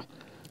Africa."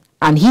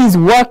 And he's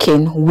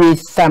working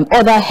with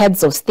other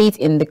heads of state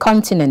in the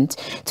continent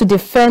to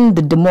defend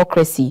the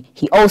democracy.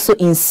 He also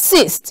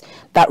insists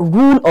that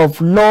rule of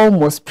law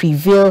must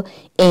prevail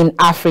in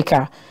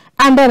Africa.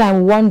 And then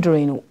I'm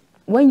wondering,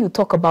 when you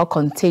talk about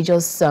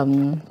contagious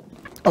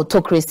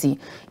autocracy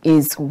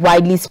is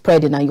widely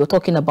spreading and you're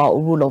talking about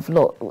rule of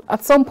law,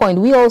 at some point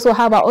we also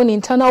have our own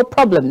internal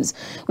problems.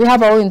 We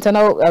have our own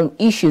internal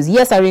issues.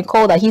 Yes, I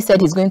recall that he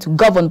said he's going to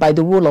govern by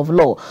the rule of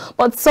law,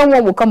 but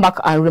someone will come back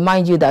and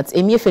remind you that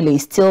Emefiele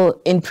is still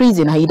in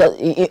prison,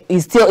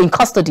 he's still in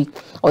custody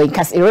or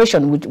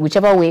incarceration,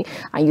 whichever way,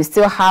 and you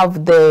still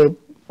have the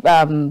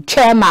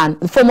chairman,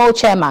 the former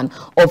chairman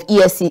of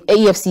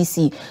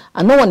EFCC,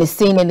 and no one is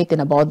saying anything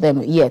about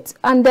them yet.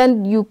 And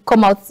then you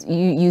come out,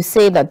 you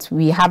say that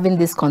we're having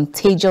this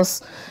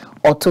contagious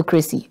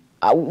autocracy.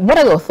 What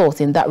are your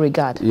thoughts in that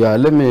regard? Yeah,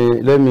 let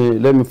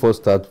me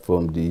first start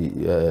from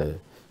the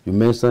you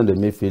mentioned the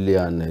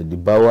Emefiele and the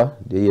Bawa,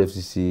 the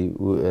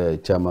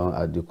EFCC chairman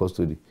at the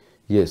custody.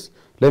 Yes,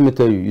 let me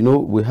tell you. You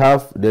know,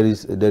 there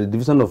is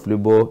division of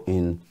labor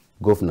in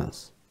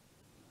governance.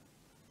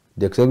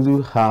 The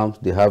executive arms,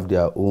 they have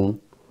their own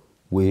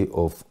way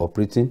of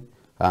operating,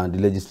 and the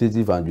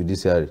legislative and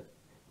judiciary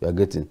we are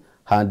getting.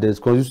 And the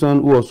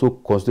constitution who also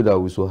consider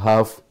we should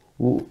have,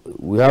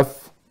 we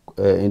have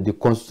in the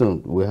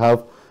constitution, we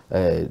have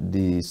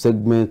the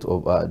segment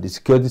of the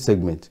security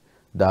segment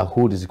that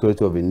hold the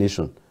security of a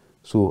nation.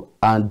 So,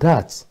 and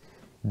that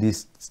they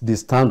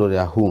stand on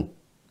their own,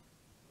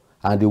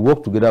 and they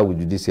work together with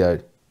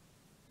judiciary.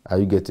 Are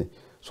you getting?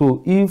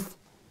 So, if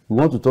we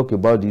want to talk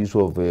about the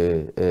issue of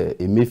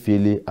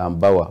Emefiele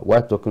and Bawa,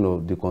 while talking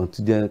of the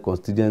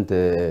constituent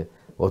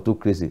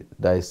autocracy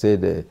that I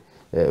said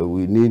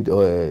we need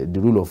the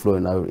rule of law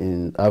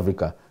in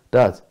Africa,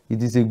 that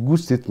it is a good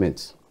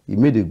statement. He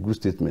made a good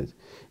statement.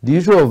 The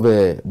issue of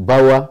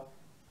Bawa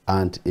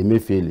and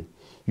Emefiele,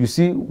 you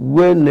see,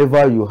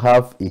 whenever you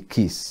have a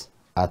case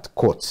at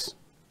court,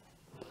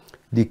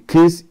 the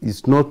case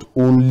is not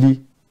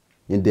only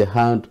in the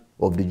hand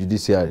of the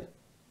judiciary.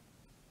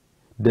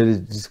 There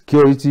is the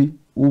security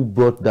who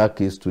brought that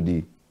case to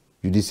the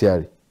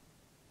judiciary.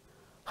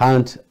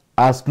 And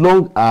as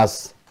long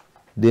as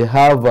they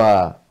have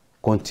a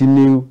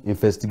continued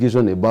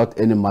investigation about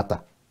any matter,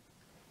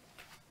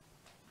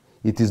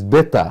 it is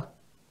better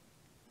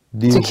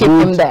they keep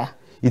him there.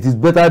 It is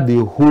better they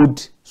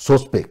hold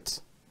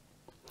suspects.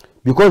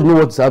 Because you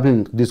know what's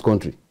happening in this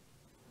country.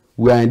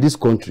 We are in this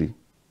country,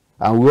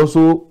 and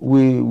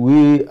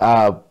we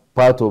are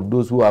part of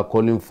those who are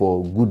calling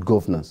for good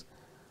governance.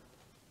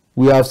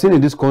 We have seen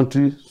in this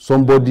country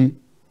somebody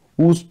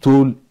who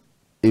stole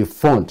a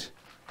fund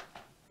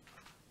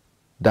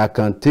that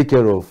can take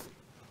care of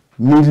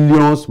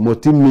millions,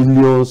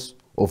 multi-millions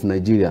of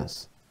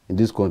Nigerians in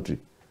this country.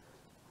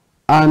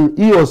 And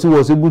he or she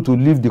was able to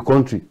leave the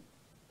country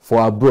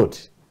for abroad.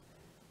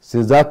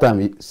 Since that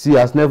time, she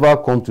has never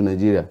come to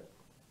Nigeria.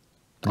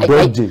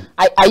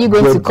 Are you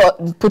going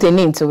to put a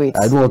name to it?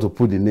 I don't want to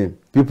put the name.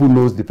 People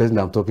know the person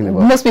I'm talking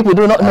about. Most people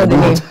do not know the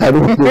name. I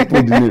don't want to put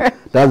the name.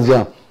 That's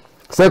jam.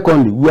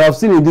 Secondly, we have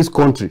seen in this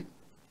country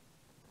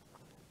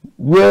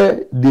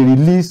where they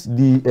release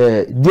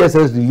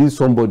DSS release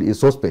somebody, a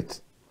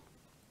suspect,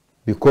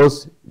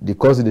 because the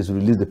court is to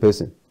release the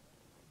person,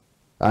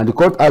 and the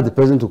court asked the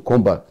person to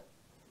come back.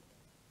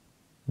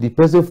 The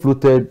person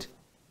floated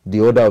the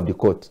order of the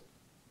court.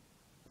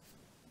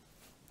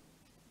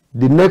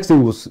 The next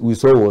thing we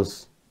saw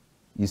was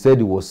he said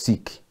he was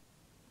sick.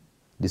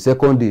 The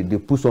second day they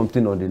put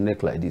something on the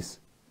neck like this.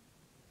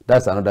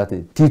 That's another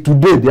thing. Till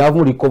today, they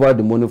haven't recovered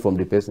the money from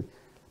the person.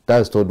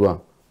 That's third one.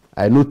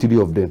 I know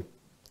 3 of them.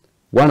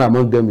 One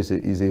among them is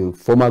a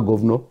former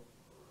governor,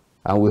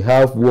 and we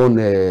have one,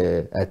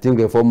 I think,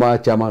 a former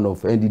chairman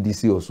of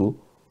NDDC or so.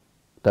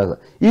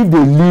 If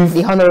they leave,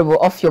 the honorable,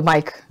 off your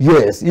mic.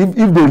 Yes, if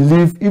they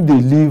leave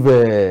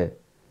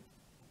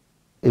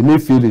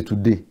Emefiele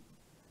today,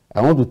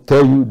 I want to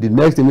tell you the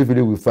next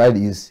Emefiele we find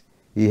is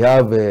he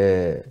have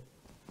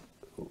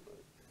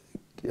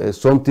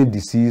something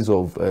disease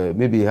of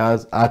maybe he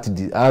has heart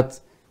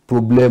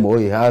problem, or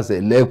he has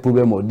a leg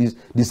problem, or this.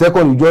 The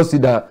second, you just see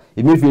that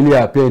Emefiele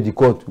appear in the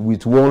court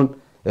with one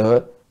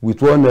it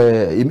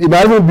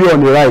might even be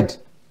on a ride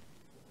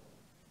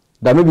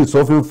that may be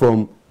suffering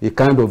from a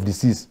kind of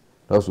disease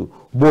also.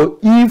 But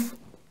if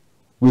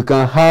we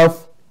can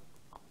have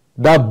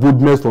that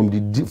boldness from the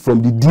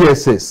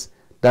DSS,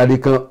 that they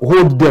can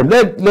hold them,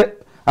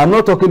 I'm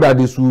not talking that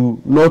they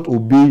should not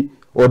obey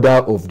order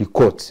of the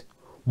court,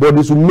 but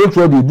they should make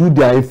sure they do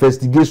their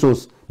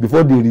investigations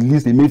before they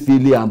release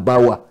Emefiele and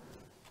Bawa.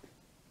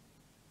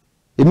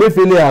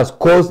 Emefiele has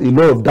caused a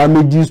lot of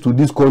damages to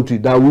this country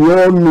that we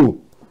all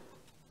know.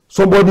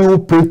 Somebody who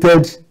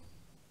printed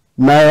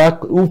Naira,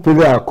 who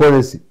printed our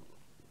currency,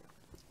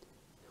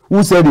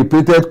 who said he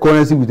printed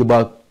currency with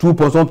about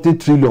 2.something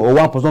trillion or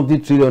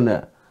 1.something trillion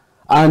naira,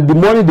 and the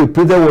money they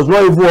printed was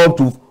not even up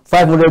to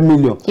 500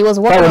 million. He was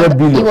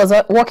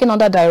working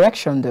under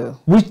direction, though.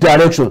 Which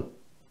direction?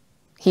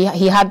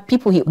 He had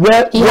people. He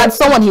had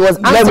someone he was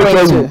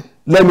answering to.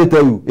 Let me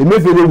tell you,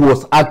 Emefiele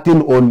was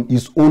acting on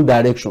his own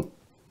direction.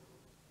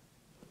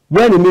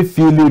 When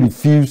Emefiele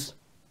refused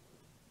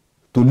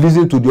to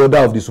listen to the order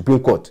of the Supreme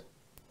Court,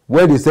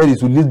 where they said it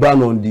should list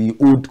ban on the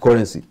old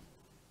currency,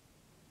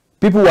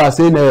 people were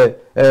saying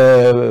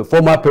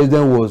former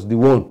president was the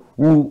one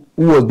who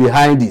was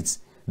behind it,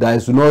 that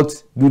is to not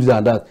do this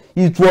and that.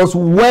 It was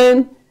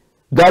when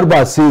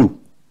Garba Sehu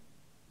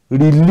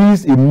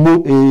released a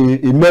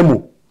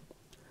memo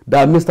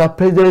that Mr.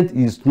 President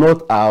is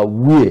not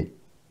aware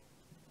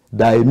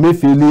that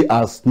Emefiele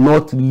has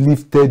not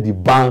lifted the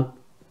ban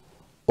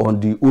on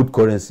the old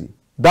currency.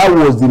 That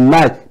was the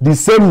night, the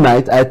same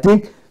night, I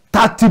think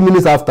 30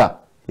 minutes after,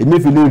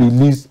 Emefiele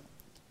released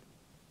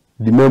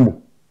the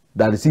memo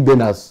that the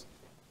CBN has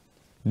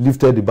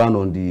lifted the ban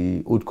on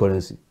the old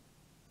currency.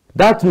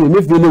 That means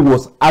Emefiele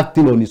was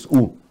acting on his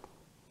own.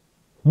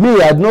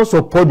 Me, I did not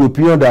support the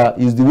opinion that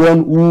is the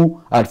one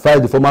who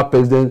advised the former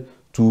president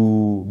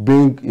to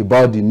bring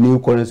about the new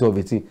currency of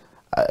 18.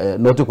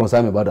 Not to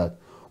concern me about that.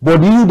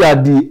 But the issue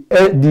that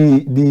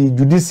the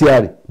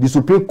judiciary, the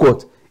Supreme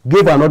Court,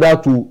 gave an order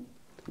to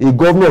a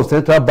governor of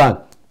central bank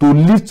to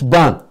lift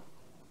ban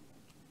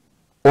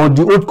on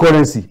the old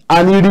currency,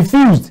 and he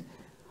refused.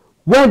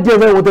 When they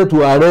wanted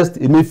to arrest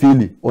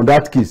Emefiele on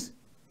that case,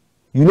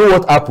 you know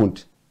what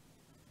happened?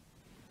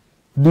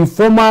 The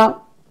former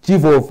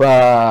chief of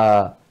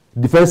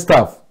defense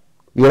staff,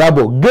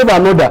 Irabo, gave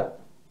an order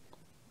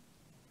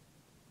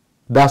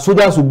that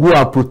soldiers would go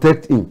and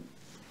protect him.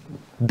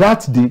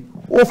 That day,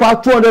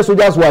 over 200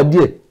 soldiers were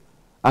there,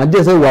 and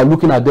they said we were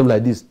looking at them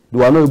like this. They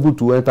were not able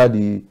to enter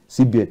the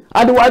CBN,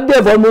 and they were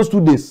there for almost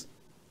 2 days.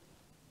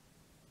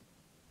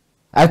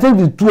 I think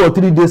the 2 or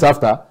 3 days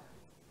after,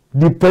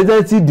 the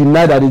presidency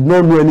denied that they did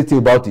not know anything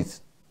about it.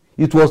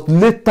 It was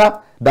later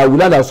that we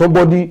learned that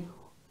somebody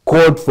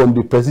called from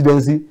the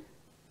presidency.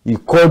 He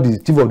called the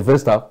chief of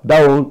defense staff.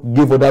 That one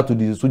gave order to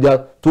the soldiers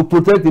to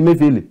protect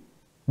Emefiele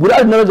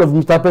without the knowledge of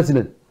Mr.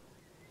 President.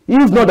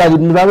 If not that the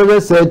Mr.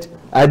 President said,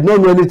 I did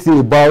not know anything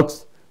about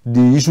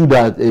the issue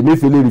that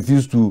Emefiele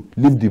refused to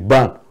lift the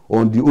ban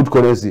on the old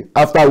currency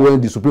after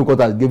when the Supreme Court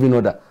has given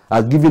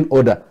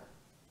order.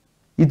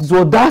 It was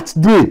that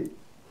day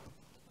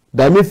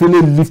that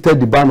Emefiele lifted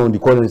the ban on the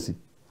currency.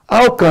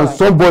 How can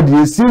somebody,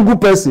 a single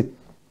person,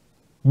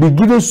 be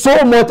given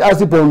so much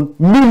asset on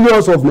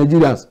millions of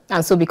Nigerians?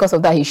 And so because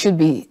of that, he should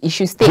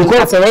stay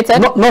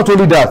incarcerated? Not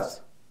only that.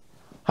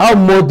 How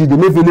much did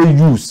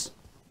Emefiele use?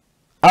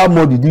 How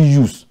much did he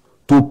use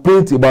to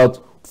print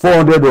about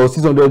 400 or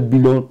 600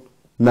 billion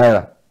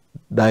naira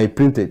that he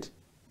printed?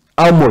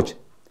 How much?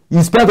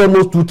 He spent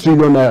almost 2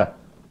 trillion naira.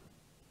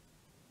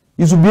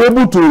 He should be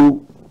able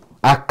to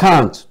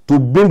account, to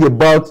bring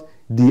about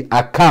the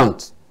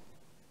account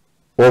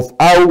of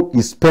how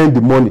he spent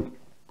the money.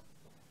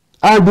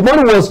 And the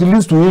money was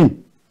released to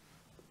him.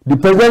 The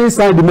president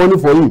signed the money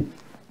for him.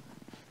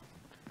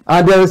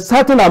 And there is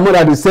certain amount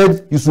that they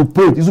said he should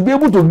pay. He should be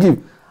able to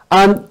give.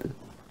 And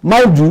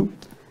mind you,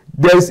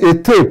 there is a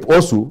tape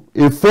also,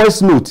 a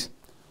voice note,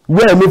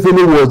 where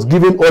Emefiele was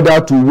giving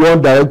order to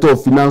one director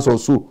of finance or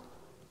so.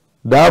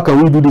 That how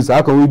can we do this?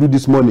 How can we do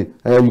this money?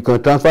 You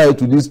can transfer it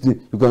to this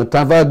thing. You can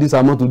transfer this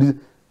amount to this.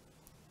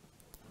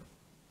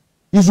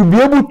 You should be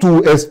able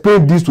to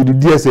explain this to the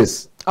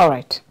DSS. All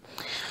right.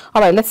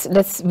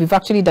 We've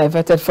actually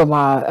diverted from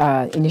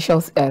our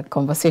initial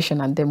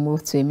conversation and then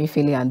moved to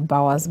Emefiele and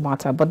Bawa's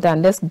matter. But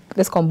then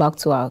let's come back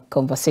to our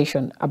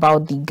conversation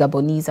about the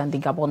Gabonese and the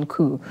Gabon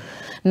coup.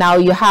 Now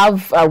you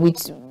have,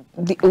 to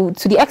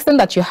the extent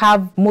that you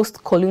have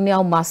most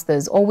colonial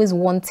masters always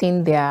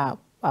wanting their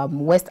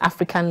West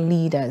African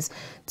leaders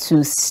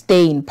to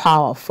stay in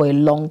power for a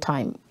long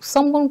time.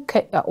 Someone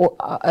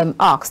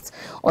asked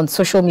on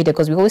social media,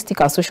 because we always take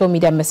our social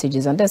media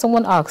messages, and then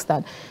someone asked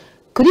that,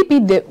 could it be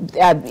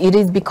it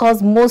is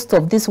because most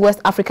of these West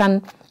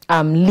African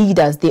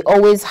leaders, they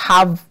always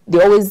have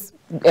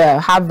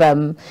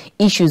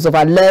issues of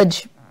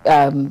alleged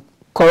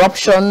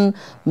corruption,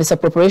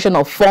 misappropriation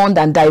of fund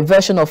and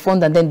diversion of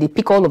fund, and then they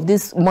pick all of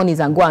these monies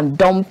and go and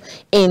dump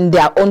in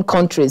their own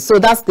countries. So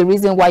that's the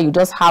reason why you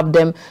just have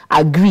them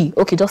agree,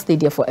 okay, just stay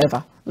there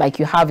forever, like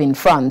you have in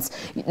France.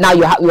 Now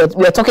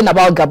we're talking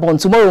about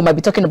Gabon. Tomorrow we might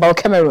be talking about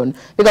Cameroon,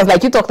 because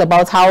like you talked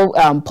about how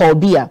Paul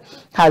Biya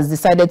has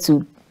decided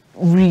to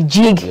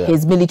rejig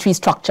his military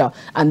structure,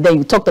 and then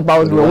you talked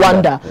about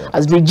Rwanda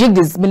has rejigged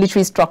his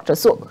military structure.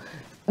 So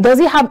does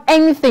it have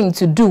anything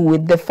to do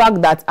with the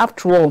fact that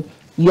after all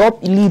your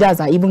leaders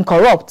are even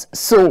corrupt,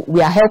 so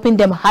we are helping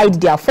them hide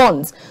their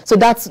funds? So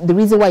that's the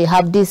reason why you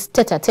have this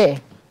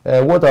tete-a-tete.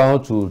 What I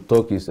want to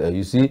talk is,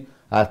 you see,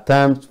 at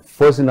times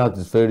forcing out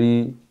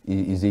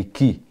is a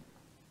key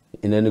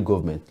in any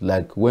government.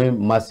 Like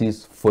when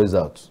masses force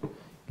out,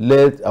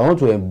 I want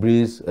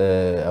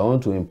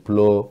to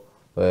implore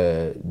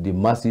the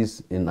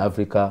masses in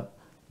Africa,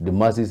 the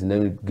masses in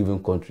any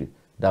given country,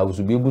 that we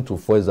should be able to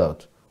voice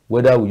out,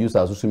 whether we use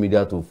our social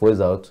media to voice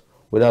out,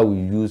 whether we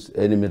use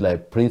any means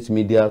like print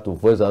media to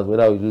voice out,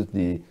 whether we use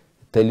the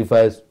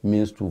televised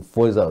means to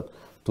voice out,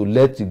 to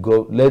let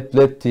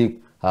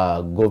take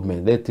our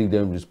government, let take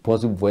them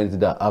responsible for anything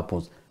that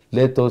happens.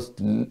 Let us,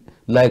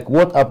 like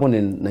what happened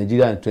in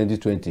Nigeria in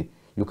 2020,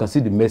 you can see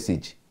the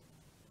message.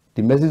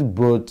 The message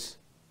brought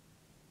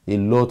a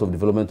lot of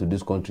development to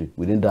this country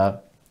within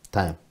that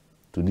time,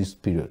 to this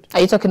period. Are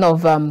you talking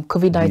of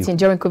COVID-19,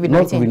 during COVID-19?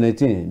 Not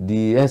COVID-19,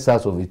 the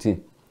NSAS of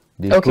 18.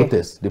 the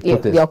protest.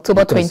 The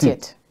October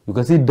 20th. You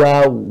can see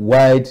that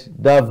wide,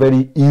 that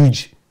very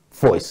huge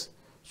voice.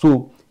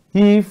 So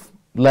if,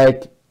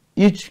 like,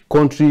 each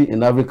country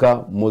in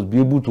Africa must be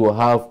able to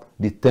have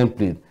the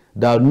template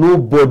that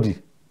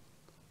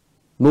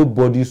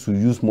nobody should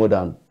use more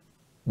than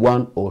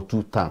 1 or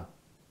 2 terms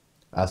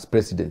as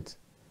president.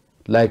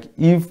 Like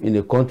if in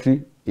a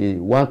country,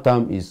 one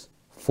term is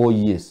 4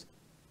 years,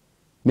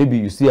 maybe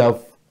you still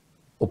have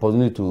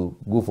opportunity to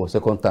go for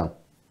second term.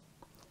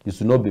 It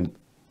should not be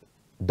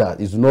that.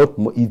 It's not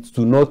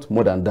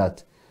more than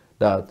that.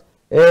 That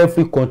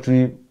every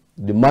country,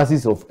 the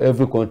masses of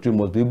every country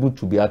must be able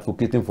to be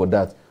advocating for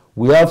that.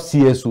 We have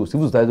CSO,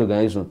 civil society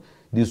organization.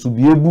 They should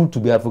be able to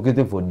be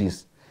advocating for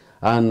this.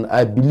 And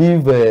I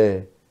believe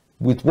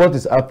with what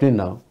is happening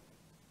now,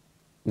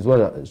 is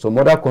what some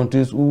other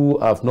countries who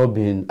have not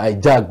been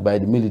hijacked by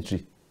the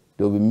military,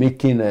 they will be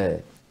making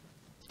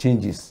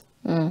changes.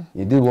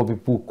 It is what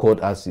people call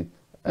ASIP,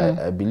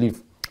 I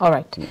believe. All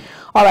right.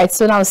 All right.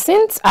 So now,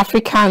 since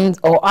Africans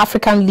or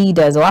African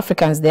leaders or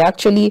Africans, they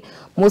actually,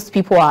 most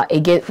people are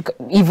against,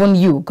 even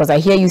you, because I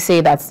hear you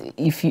say that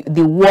if you,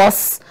 the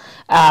worst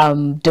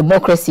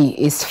democracy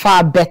is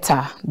far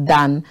better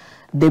than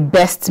the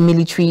best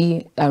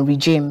military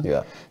regime.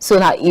 Yeah. So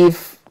now,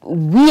 if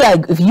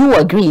you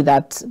agree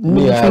that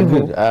military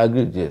rule, I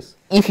agree, yes.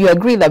 If you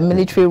agree that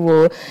military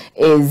rule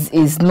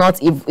is not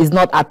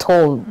at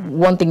all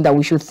one thing that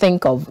we should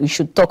think of, we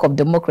should talk of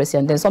democracy,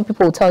 and then some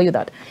people will tell you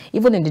that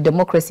even in the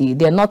democracy,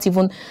 they're not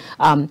even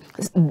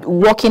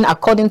working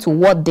according to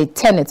what the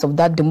tenets of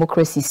that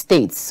democracy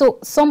states. So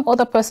some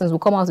other persons will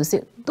come out to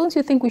say, don't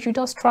you think we should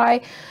just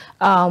try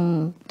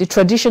the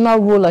traditional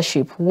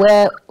rulership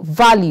where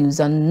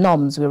values and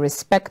norms were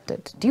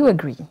respected? Do you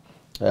agree?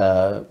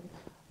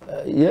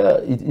 Yeah,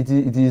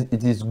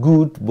 it is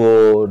good,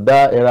 but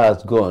that era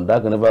has gone.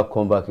 That can never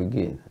come back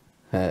again.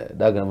 That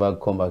can never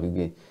come back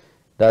again.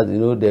 That, you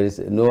know, there is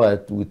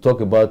we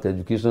talk about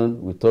education,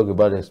 we talk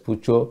about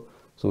exposure,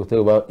 so we talk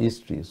about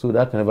history. So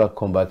that can never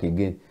come back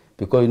again,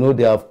 because, you know,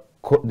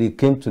 they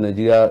came to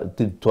Nigeria,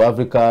 to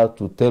Africa,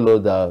 to tell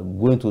us that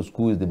going to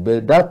school is the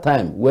best. That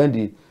time when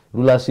the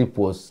rulership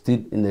was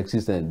still in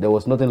existence, there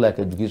was nothing like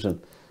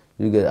education.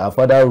 You get our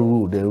father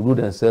ruled, they ruled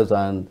themselves,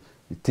 and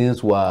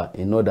things were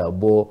in order,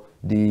 but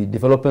the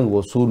development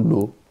was so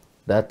low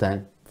that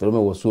time.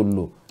 Development was so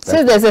low.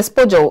 Since there's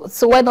exposure,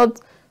 so why not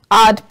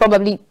add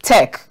probably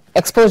tech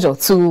exposure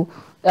to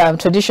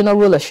traditional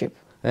rulership?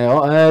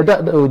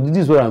 This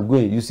is where I'm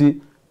going. You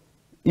see,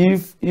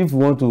 if we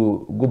want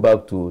to go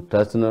back to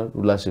traditional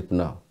rulership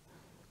now,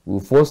 we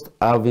first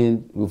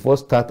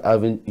start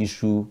having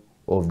issue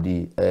of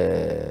the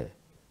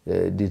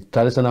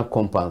traditional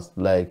compounds,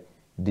 like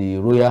the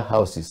royal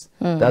houses.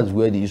 That's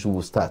where the issue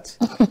will start.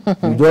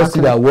 You just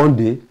see that one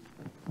day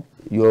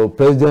your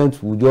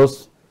president will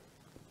just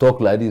talk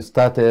like this,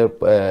 start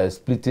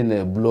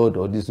splitting blood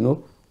or this, you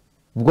know,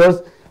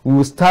 because we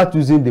will start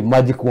using the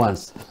magic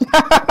ones.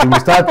 We will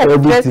start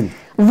everything.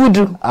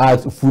 Voodoo.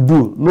 As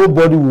voodoo.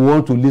 Nobody will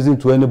want to listen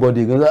to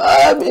anybody.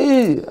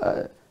 Never.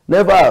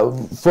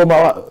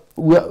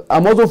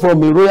 I'm also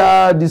from a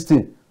royal this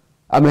thing.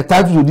 I'm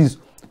entitled to this.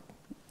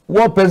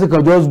 One person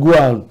can just go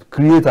and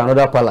create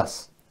another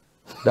palace.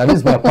 That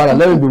is my palace.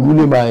 Let me be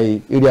ruling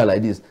my area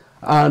like this.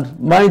 And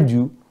mind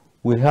you,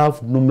 we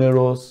have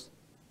numerous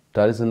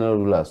traditional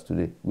rulers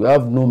today. We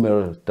have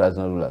numerous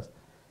traditional rulers.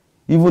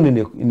 Even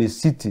in a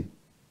city,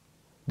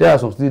 there are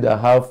some cities that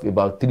have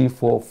about 3,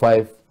 4,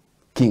 5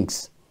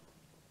 kings.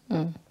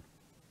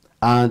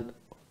 And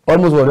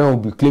almost all of them will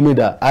be claiming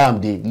that I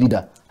am the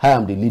leader. I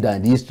am the leader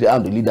in the history. I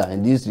am the leader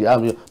in this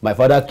history. My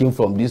father came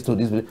from this to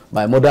this.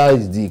 My mother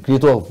is the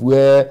creator of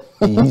where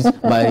he is.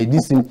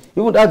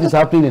 Even that is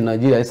happening in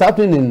Nigeria. It's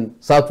happening in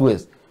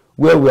Southwest,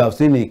 where we have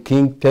seen a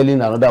king telling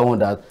another one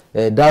that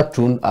that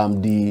throne, I'm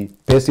the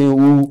person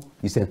who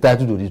is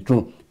entitled to the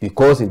throne,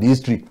 because in the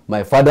history,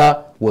 my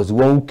father was the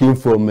one who came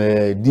from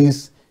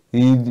this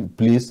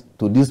place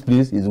to this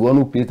place. Is the one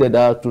who created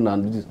that throne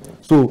and this.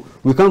 So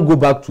we can't go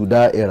back to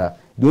that era.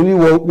 The only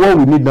what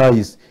we need now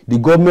is the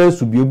government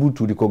should be able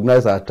to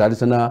recognize our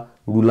traditional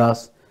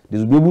rulers. They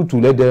should be able to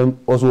let them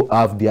also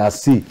have their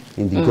say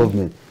in the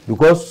government,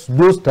 because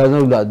those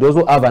traditional rulers, they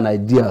also have an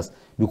ideas,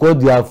 because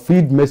they have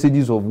feed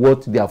messages of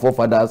what their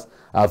forefathers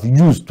have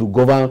used to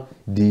govern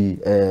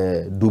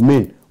the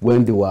domain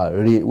when they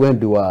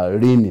were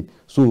reigning.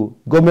 So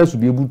government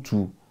should be able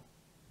to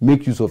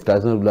make use of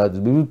traditional rulers, to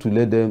be able to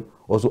let them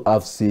also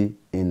have say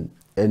in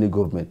any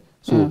government.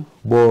 So,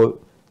 but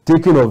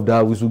taking of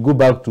that, we should go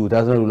back to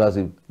traditional rulers.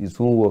 It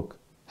won't work.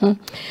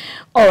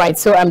 All right,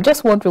 so I'm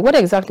just wondering,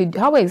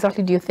 how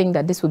exactly do you think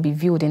that this will be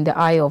viewed in the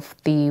eye of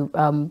the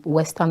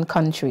Western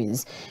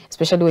countries,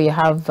 especially where you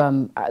have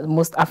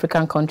most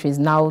African countries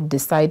now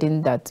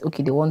deciding that,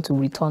 okay, they want to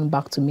return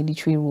back to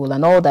military rule,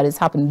 and all that is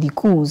happening, the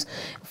coups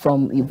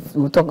you've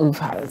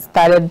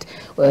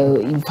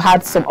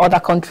had some other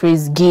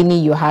countries, Guinea,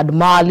 you had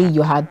Mali,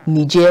 you had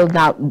Niger,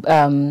 now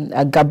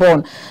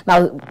Gabon.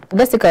 Now,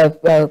 let's take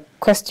a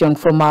question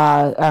from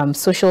our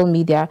social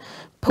media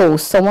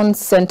post, someone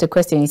sent a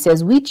question. He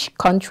says, which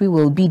country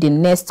will be the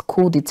next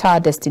coup d'etat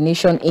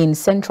destination in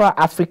Central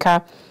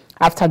Africa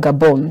after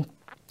Gabon?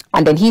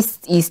 And then he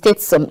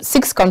states some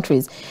 6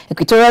 countries: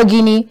 Equatorial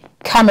Guinea,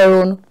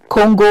 Cameroon,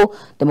 Congo,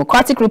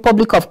 Democratic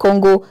Republic of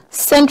Congo,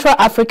 Central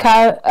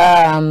Africa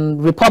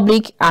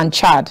Republic, and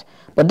Chad.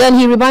 But then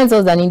he reminds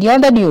us that in the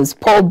other news,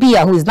 Paul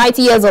Biya, who is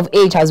 90 years of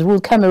age, has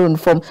ruled Cameroon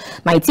from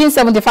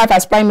 1975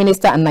 as prime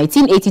minister and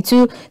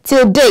 1982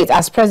 till date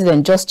as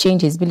president, just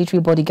changed his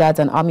military bodyguards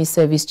and army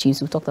service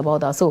chiefs. We talked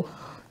about that. So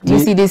do you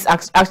see this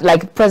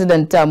like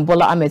President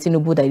Bola Ahmed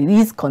Tinubu, that it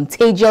is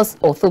contagious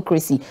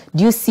autocracy?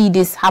 Do you see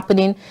this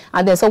happening?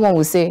 And then someone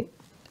will say,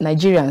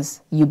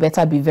 Nigerians, you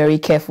better be very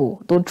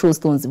careful. Don't throw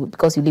stones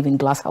because you live in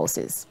glass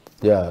houses.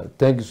 Yeah,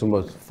 thank you so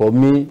much. For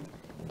me,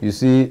 you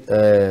see,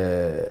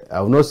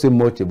 I will not say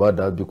much about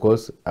that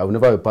because I will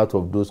never be part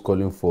of those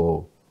calling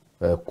for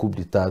coup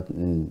d'etat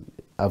in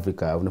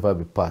Africa. I will never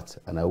be part,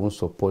 and I won't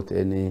support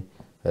any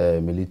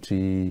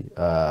military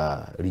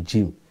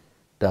regime.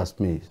 That's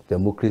me.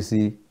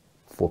 Democracy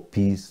for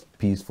peace,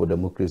 peace for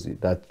democracy.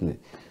 That's me.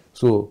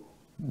 So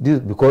this,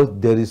 because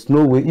there is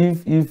no way,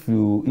 if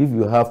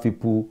you have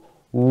people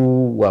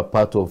who were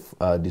part of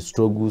the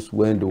struggles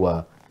when they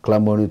were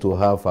clamoring to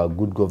have a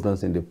good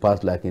governance in the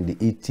past, like in the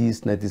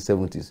 80s,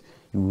 1970s,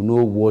 you will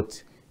know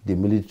what the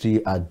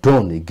military had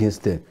done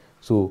against them.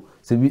 So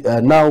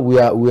now we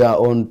are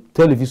on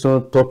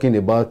television talking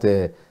about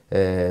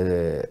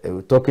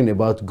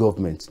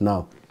government.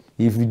 Now,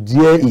 if you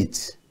dare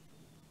it,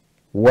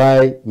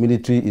 why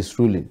military is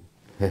ruling?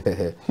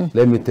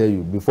 Let me tell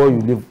you, before you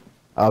leave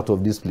out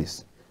of this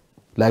place,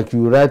 like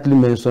you rightly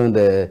mentioned,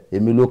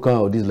 Emilokan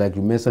or this, like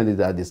you mentioned it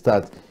at the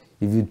start,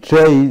 if you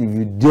try it, if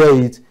you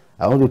dare it,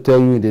 I want to tell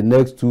you in the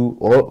next 2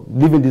 or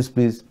leaving this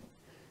place,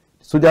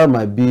 soldier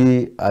might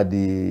be at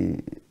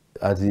the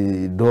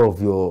door of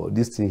your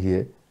this thing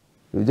here.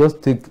 You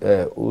just take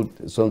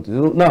something.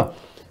 You know, now,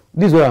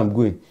 this is where I'm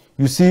going.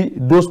 You see,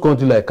 those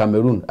countries like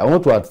Cameroon, I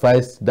want to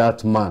advise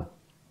that man,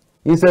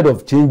 instead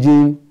of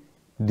changing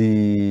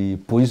the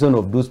position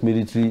of those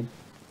military,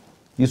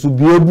 he should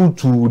be able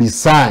to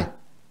resign.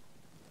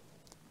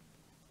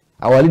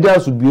 Our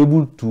leaders should be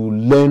able to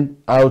learn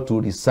how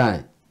to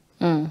resign.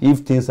 If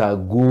things are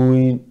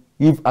going,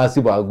 if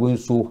ASIP are going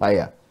so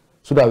higher,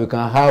 so that we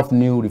can have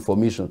new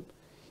reformation.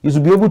 He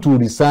should be able to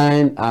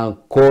resign and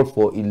call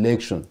for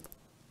election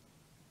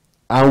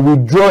and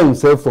withdraw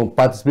himself from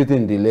participating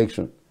in the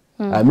election.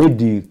 I made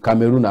the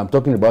Cameroon, I'm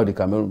talking about the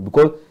Cameroon,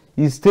 because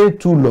he stayed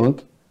too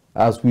long,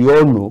 as we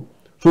all know.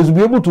 So he should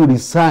be able to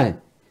resign.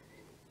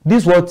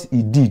 This is what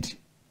he did.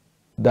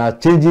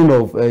 That changing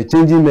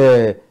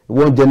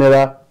one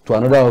general to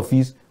another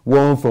office,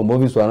 one from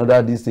office to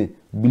another, this thing,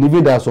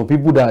 believing that some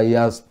people that he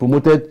has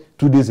promoted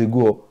 2 days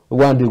ago,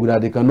 one day,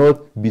 that they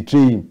cannot betray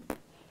him.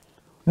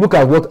 Look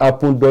at what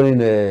happened during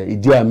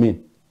Idi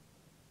Amin.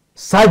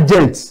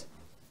 Sergeants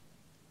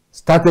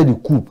started the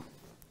coup,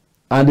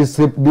 and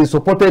they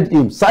supported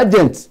him.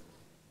 Sergeants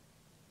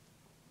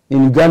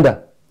in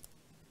Uganda,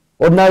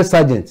 ordinary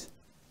sergeants,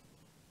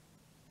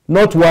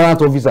 not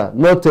warrant officer,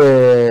 not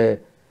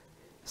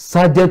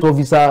sergeant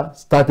officer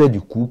started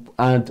the coup,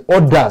 and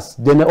others,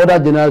 other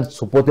generals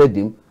supported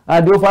him,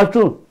 and they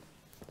overthrown.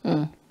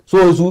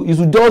 So he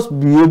should just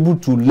be able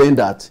to learn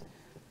that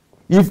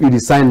if he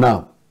resign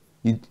now,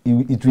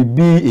 it will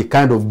be a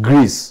kind of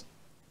grace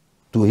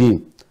to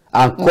him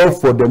and call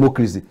for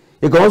democracy.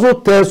 He can also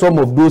tell some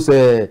of those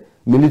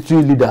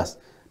military leaders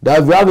that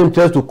if you have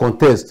interest to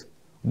contest,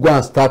 go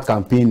and start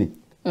campaigning.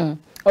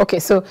 Okay,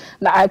 so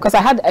because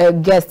I had a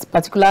guest,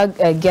 particular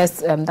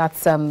guest,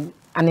 that's an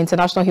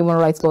international human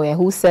rights lawyer,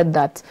 who said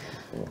that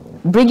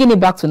bringing it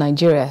back to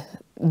Nigeria,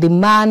 the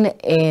man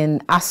in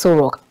Aso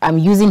Rock, I'm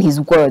using his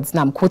words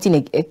now, I'm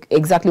quoting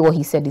exactly what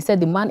he said. He said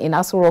the man in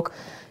Aso Rock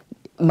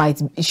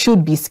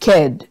should be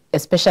scared,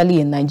 especially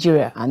in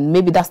Nigeria, and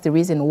maybe that's the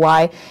reason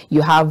why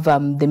you have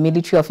the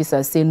military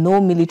officers say no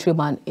military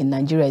man in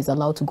Nigeria is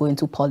allowed to go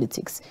into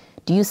politics.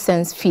 Do you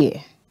sense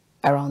fear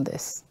around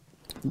this?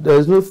 There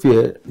is no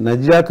fear.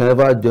 Nigeria can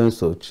never join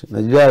such.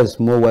 Nigeria is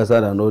more wiser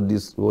than all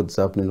this, what's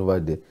happening over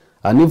there.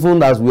 And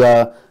even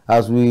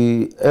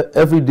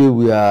every day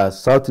we are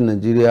shouting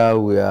Nigeria,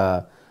 we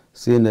are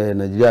saying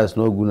Nigeria is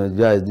not good,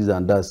 Nigeria is this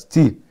and that.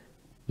 Still,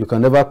 you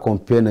can never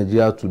compare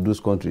Nigeria to those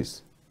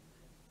countries.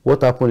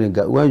 What happened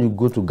when you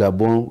go to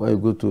Gabon, when you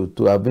go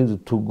to I've been to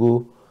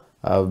Togo,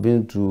 I've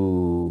been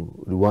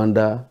to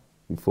Rwanda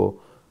before.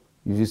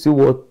 If you see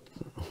what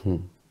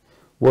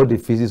the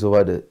faces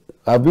over there,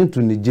 I've been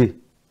to Niger.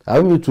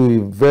 I've been to a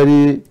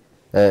very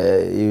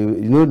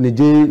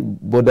Niger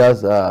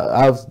borders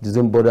have the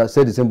same border,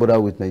 share the same border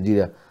with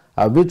Nigeria.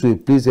 I've been to a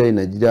place here in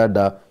Nigeria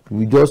that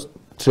we just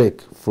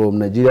trek from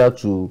Nigeria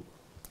to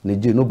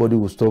Niger. Nobody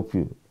will stop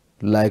you.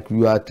 Like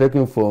you are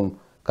trekking from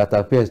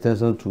Katapia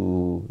extension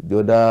to the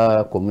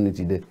other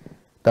community there.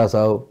 That's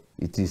how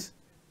it is.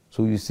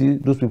 So you see,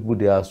 those people,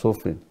 they are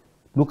suffering.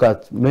 Look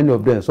at many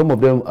of them. Some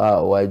of them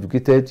are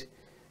educated.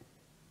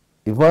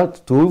 In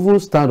fact, to even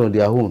stand on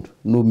their own,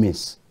 no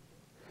means.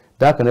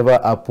 That can never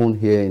happen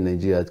here in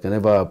Nigeria. It can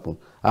never happen.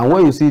 And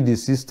when you see the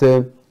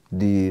system,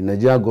 the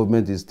Nigerian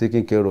government is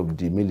taking care of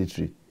the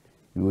military,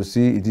 you will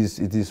see it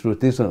is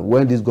rotation.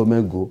 When this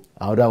government go,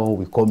 another one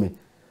will come in.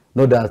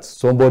 Not that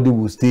somebody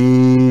will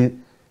stay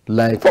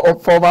like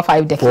for over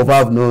 5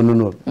 decades. No.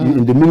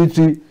 In the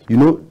military, you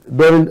know,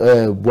 during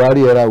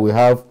Buhari era, we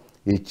have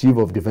a chief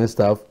of defense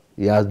staff.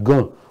 He has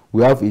gone.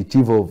 We have a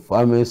chief of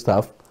army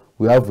staff.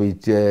 We have a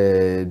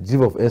chief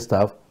of air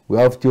staff. We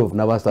have chief of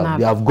naval staff.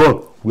 They have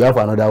gone. We have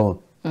another one.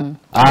 And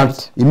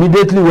right.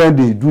 Immediately when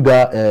they do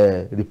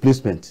that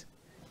replacement,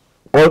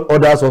 all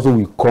others also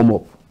will come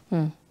up.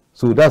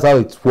 So that's how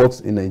it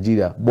works in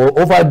Nigeria. But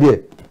over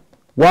there,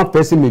 one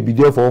person may be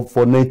there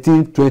for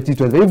 19, 20,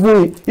 20.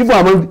 If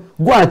I'm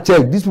go and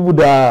check these people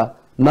that are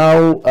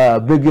now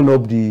bringing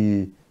up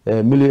the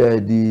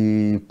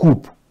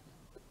coup.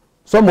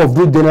 Some of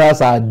those generals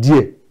are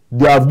there.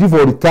 They have due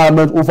for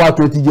retirement over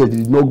 20 years. They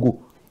did not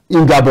go.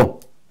 In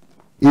Gabon,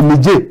 in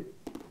Niger,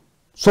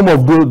 some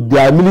of those, they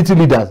are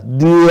military leaders.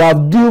 They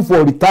have due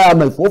for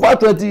retirement for over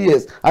 20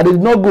 years and they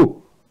did not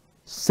go.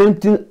 Same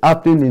thing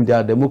happening in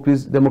their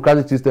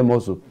democratic system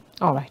also.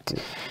 All right.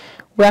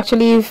 We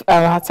actually,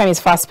 our time is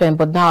fast spent,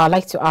 but now I'd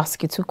like to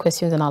ask you 2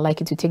 questions and I'd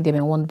like you to take them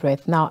in one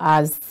breath. Now,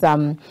 as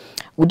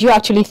would you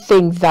actually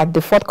think that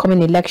the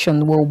forthcoming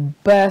election will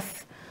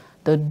birth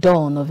the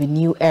dawn of a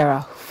new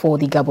era for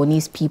the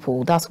Gabonese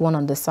people? That's one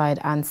on the side.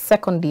 And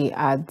secondly,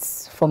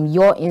 from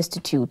your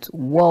institute,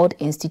 World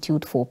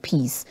Institute for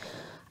Peace,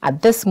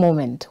 at this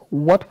moment,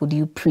 what would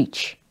you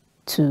preach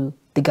to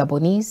the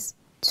Gabonese,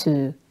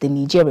 to the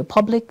Niger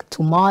Republic,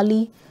 to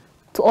Mali,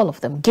 to all of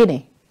them,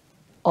 Guinea,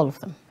 all of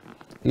them?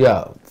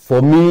 Yeah,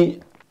 for me,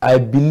 I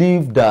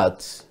believe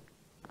that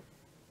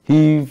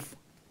if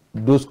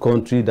those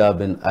countries that have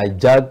been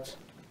hijacked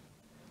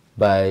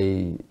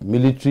by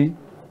military,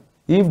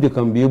 if they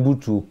can be able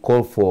to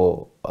call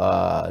for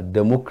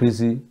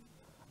democracy,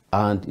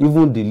 and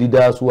even the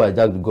leaders who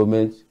hijack the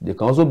government, they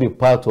can also be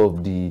part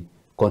of the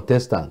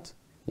contestant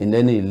in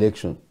any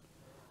election.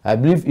 I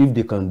believe if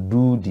they can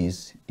do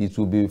this, it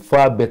will be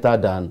far better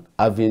than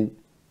having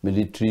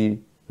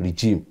military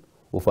regime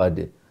over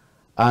there.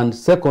 And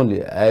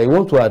secondly, I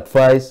want to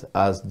advise,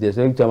 as the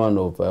executive chairman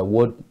of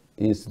World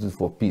Institute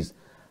for Peace,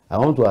 I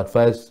want to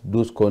advise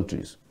those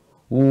countries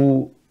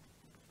who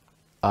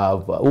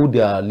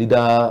their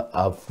leader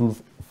have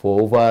ruled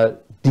for over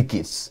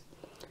decades,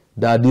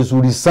 that they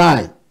should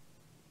resign.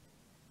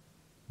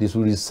 They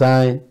should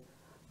resign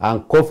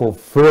and call for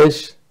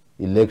fresh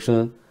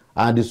election,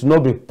 and they should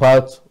not be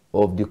part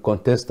of the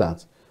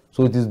contestants.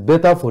 So it is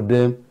better for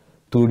them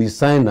to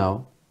resign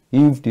now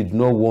if they do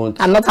not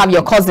want. And not have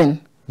your cousin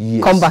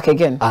come back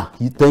again.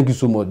 Thank you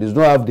so much. They do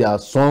not have their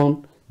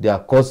son, their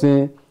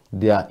cousin,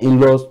 their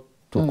in-laws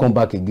to come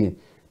back again.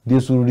 They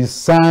should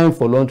resign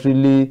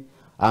voluntarily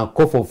and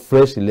call for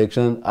fresh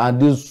election,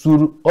 and they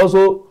should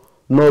also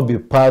not be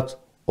part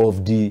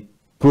of the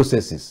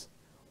processes,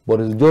 but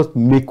it will just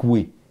make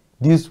way.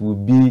 This will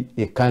be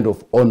a kind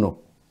of honor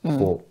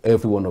for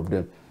every one of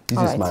them. This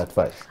is my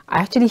advice. I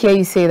actually hear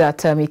you say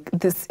that,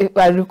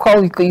 I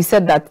recall you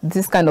said that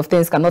this kind of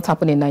things cannot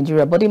happen in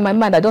Nigeria, but in my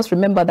mind, I just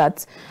remember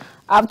that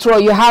after all,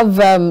 you have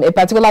a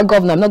particular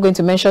governor, I'm not going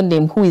to mention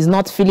name, who is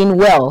not feeling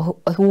well,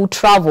 who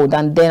traveled,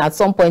 and then at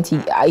some point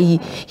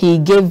he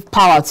gave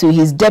power to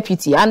his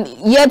deputy, and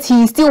yet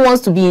he still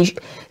wants to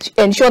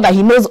ensure that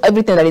he knows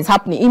everything that is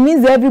happening. It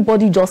means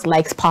everybody just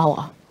likes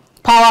power.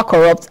 Power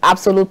corrupts,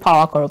 absolute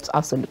power corrupts,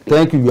 absolutely.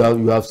 Thank you.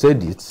 You have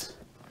said it.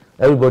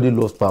 Everybody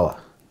loves power.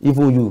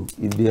 Even you,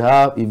 if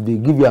they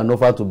give you an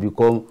offer to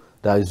become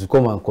that you should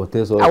come and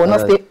contest. I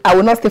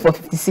will not stay for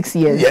 56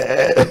 years.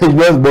 Yeah,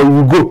 yes, but you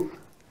will go.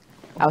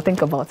 I'll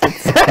think about it.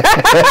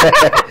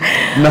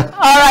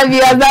 All right,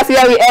 viewers, that's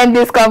where we end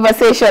this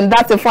conversation.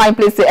 That's a fine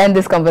place to end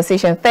this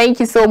conversation. Thank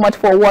you so much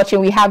for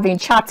watching. We have been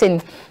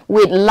chatting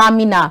with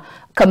Lamina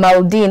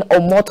Kamiludeen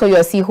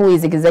Omotoyosi, who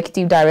is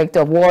Executive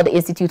Director of World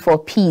Institute for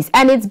Peace.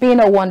 And it's been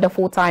a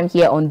wonderful time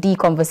here on The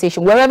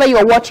Conversation. Wherever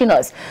you're watching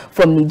us,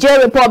 from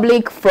Niger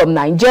Republic, from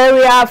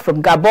Nigeria,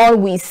 from Gabon,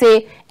 we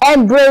say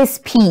embrace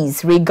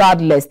peace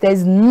regardless.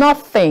 There's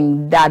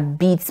nothing that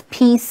beats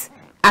peace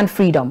and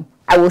freedom.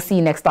 I will see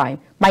you next time.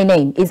 My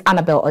name is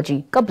Annabelle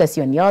Oji. God bless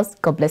you and yours.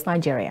 God bless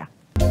Nigeria.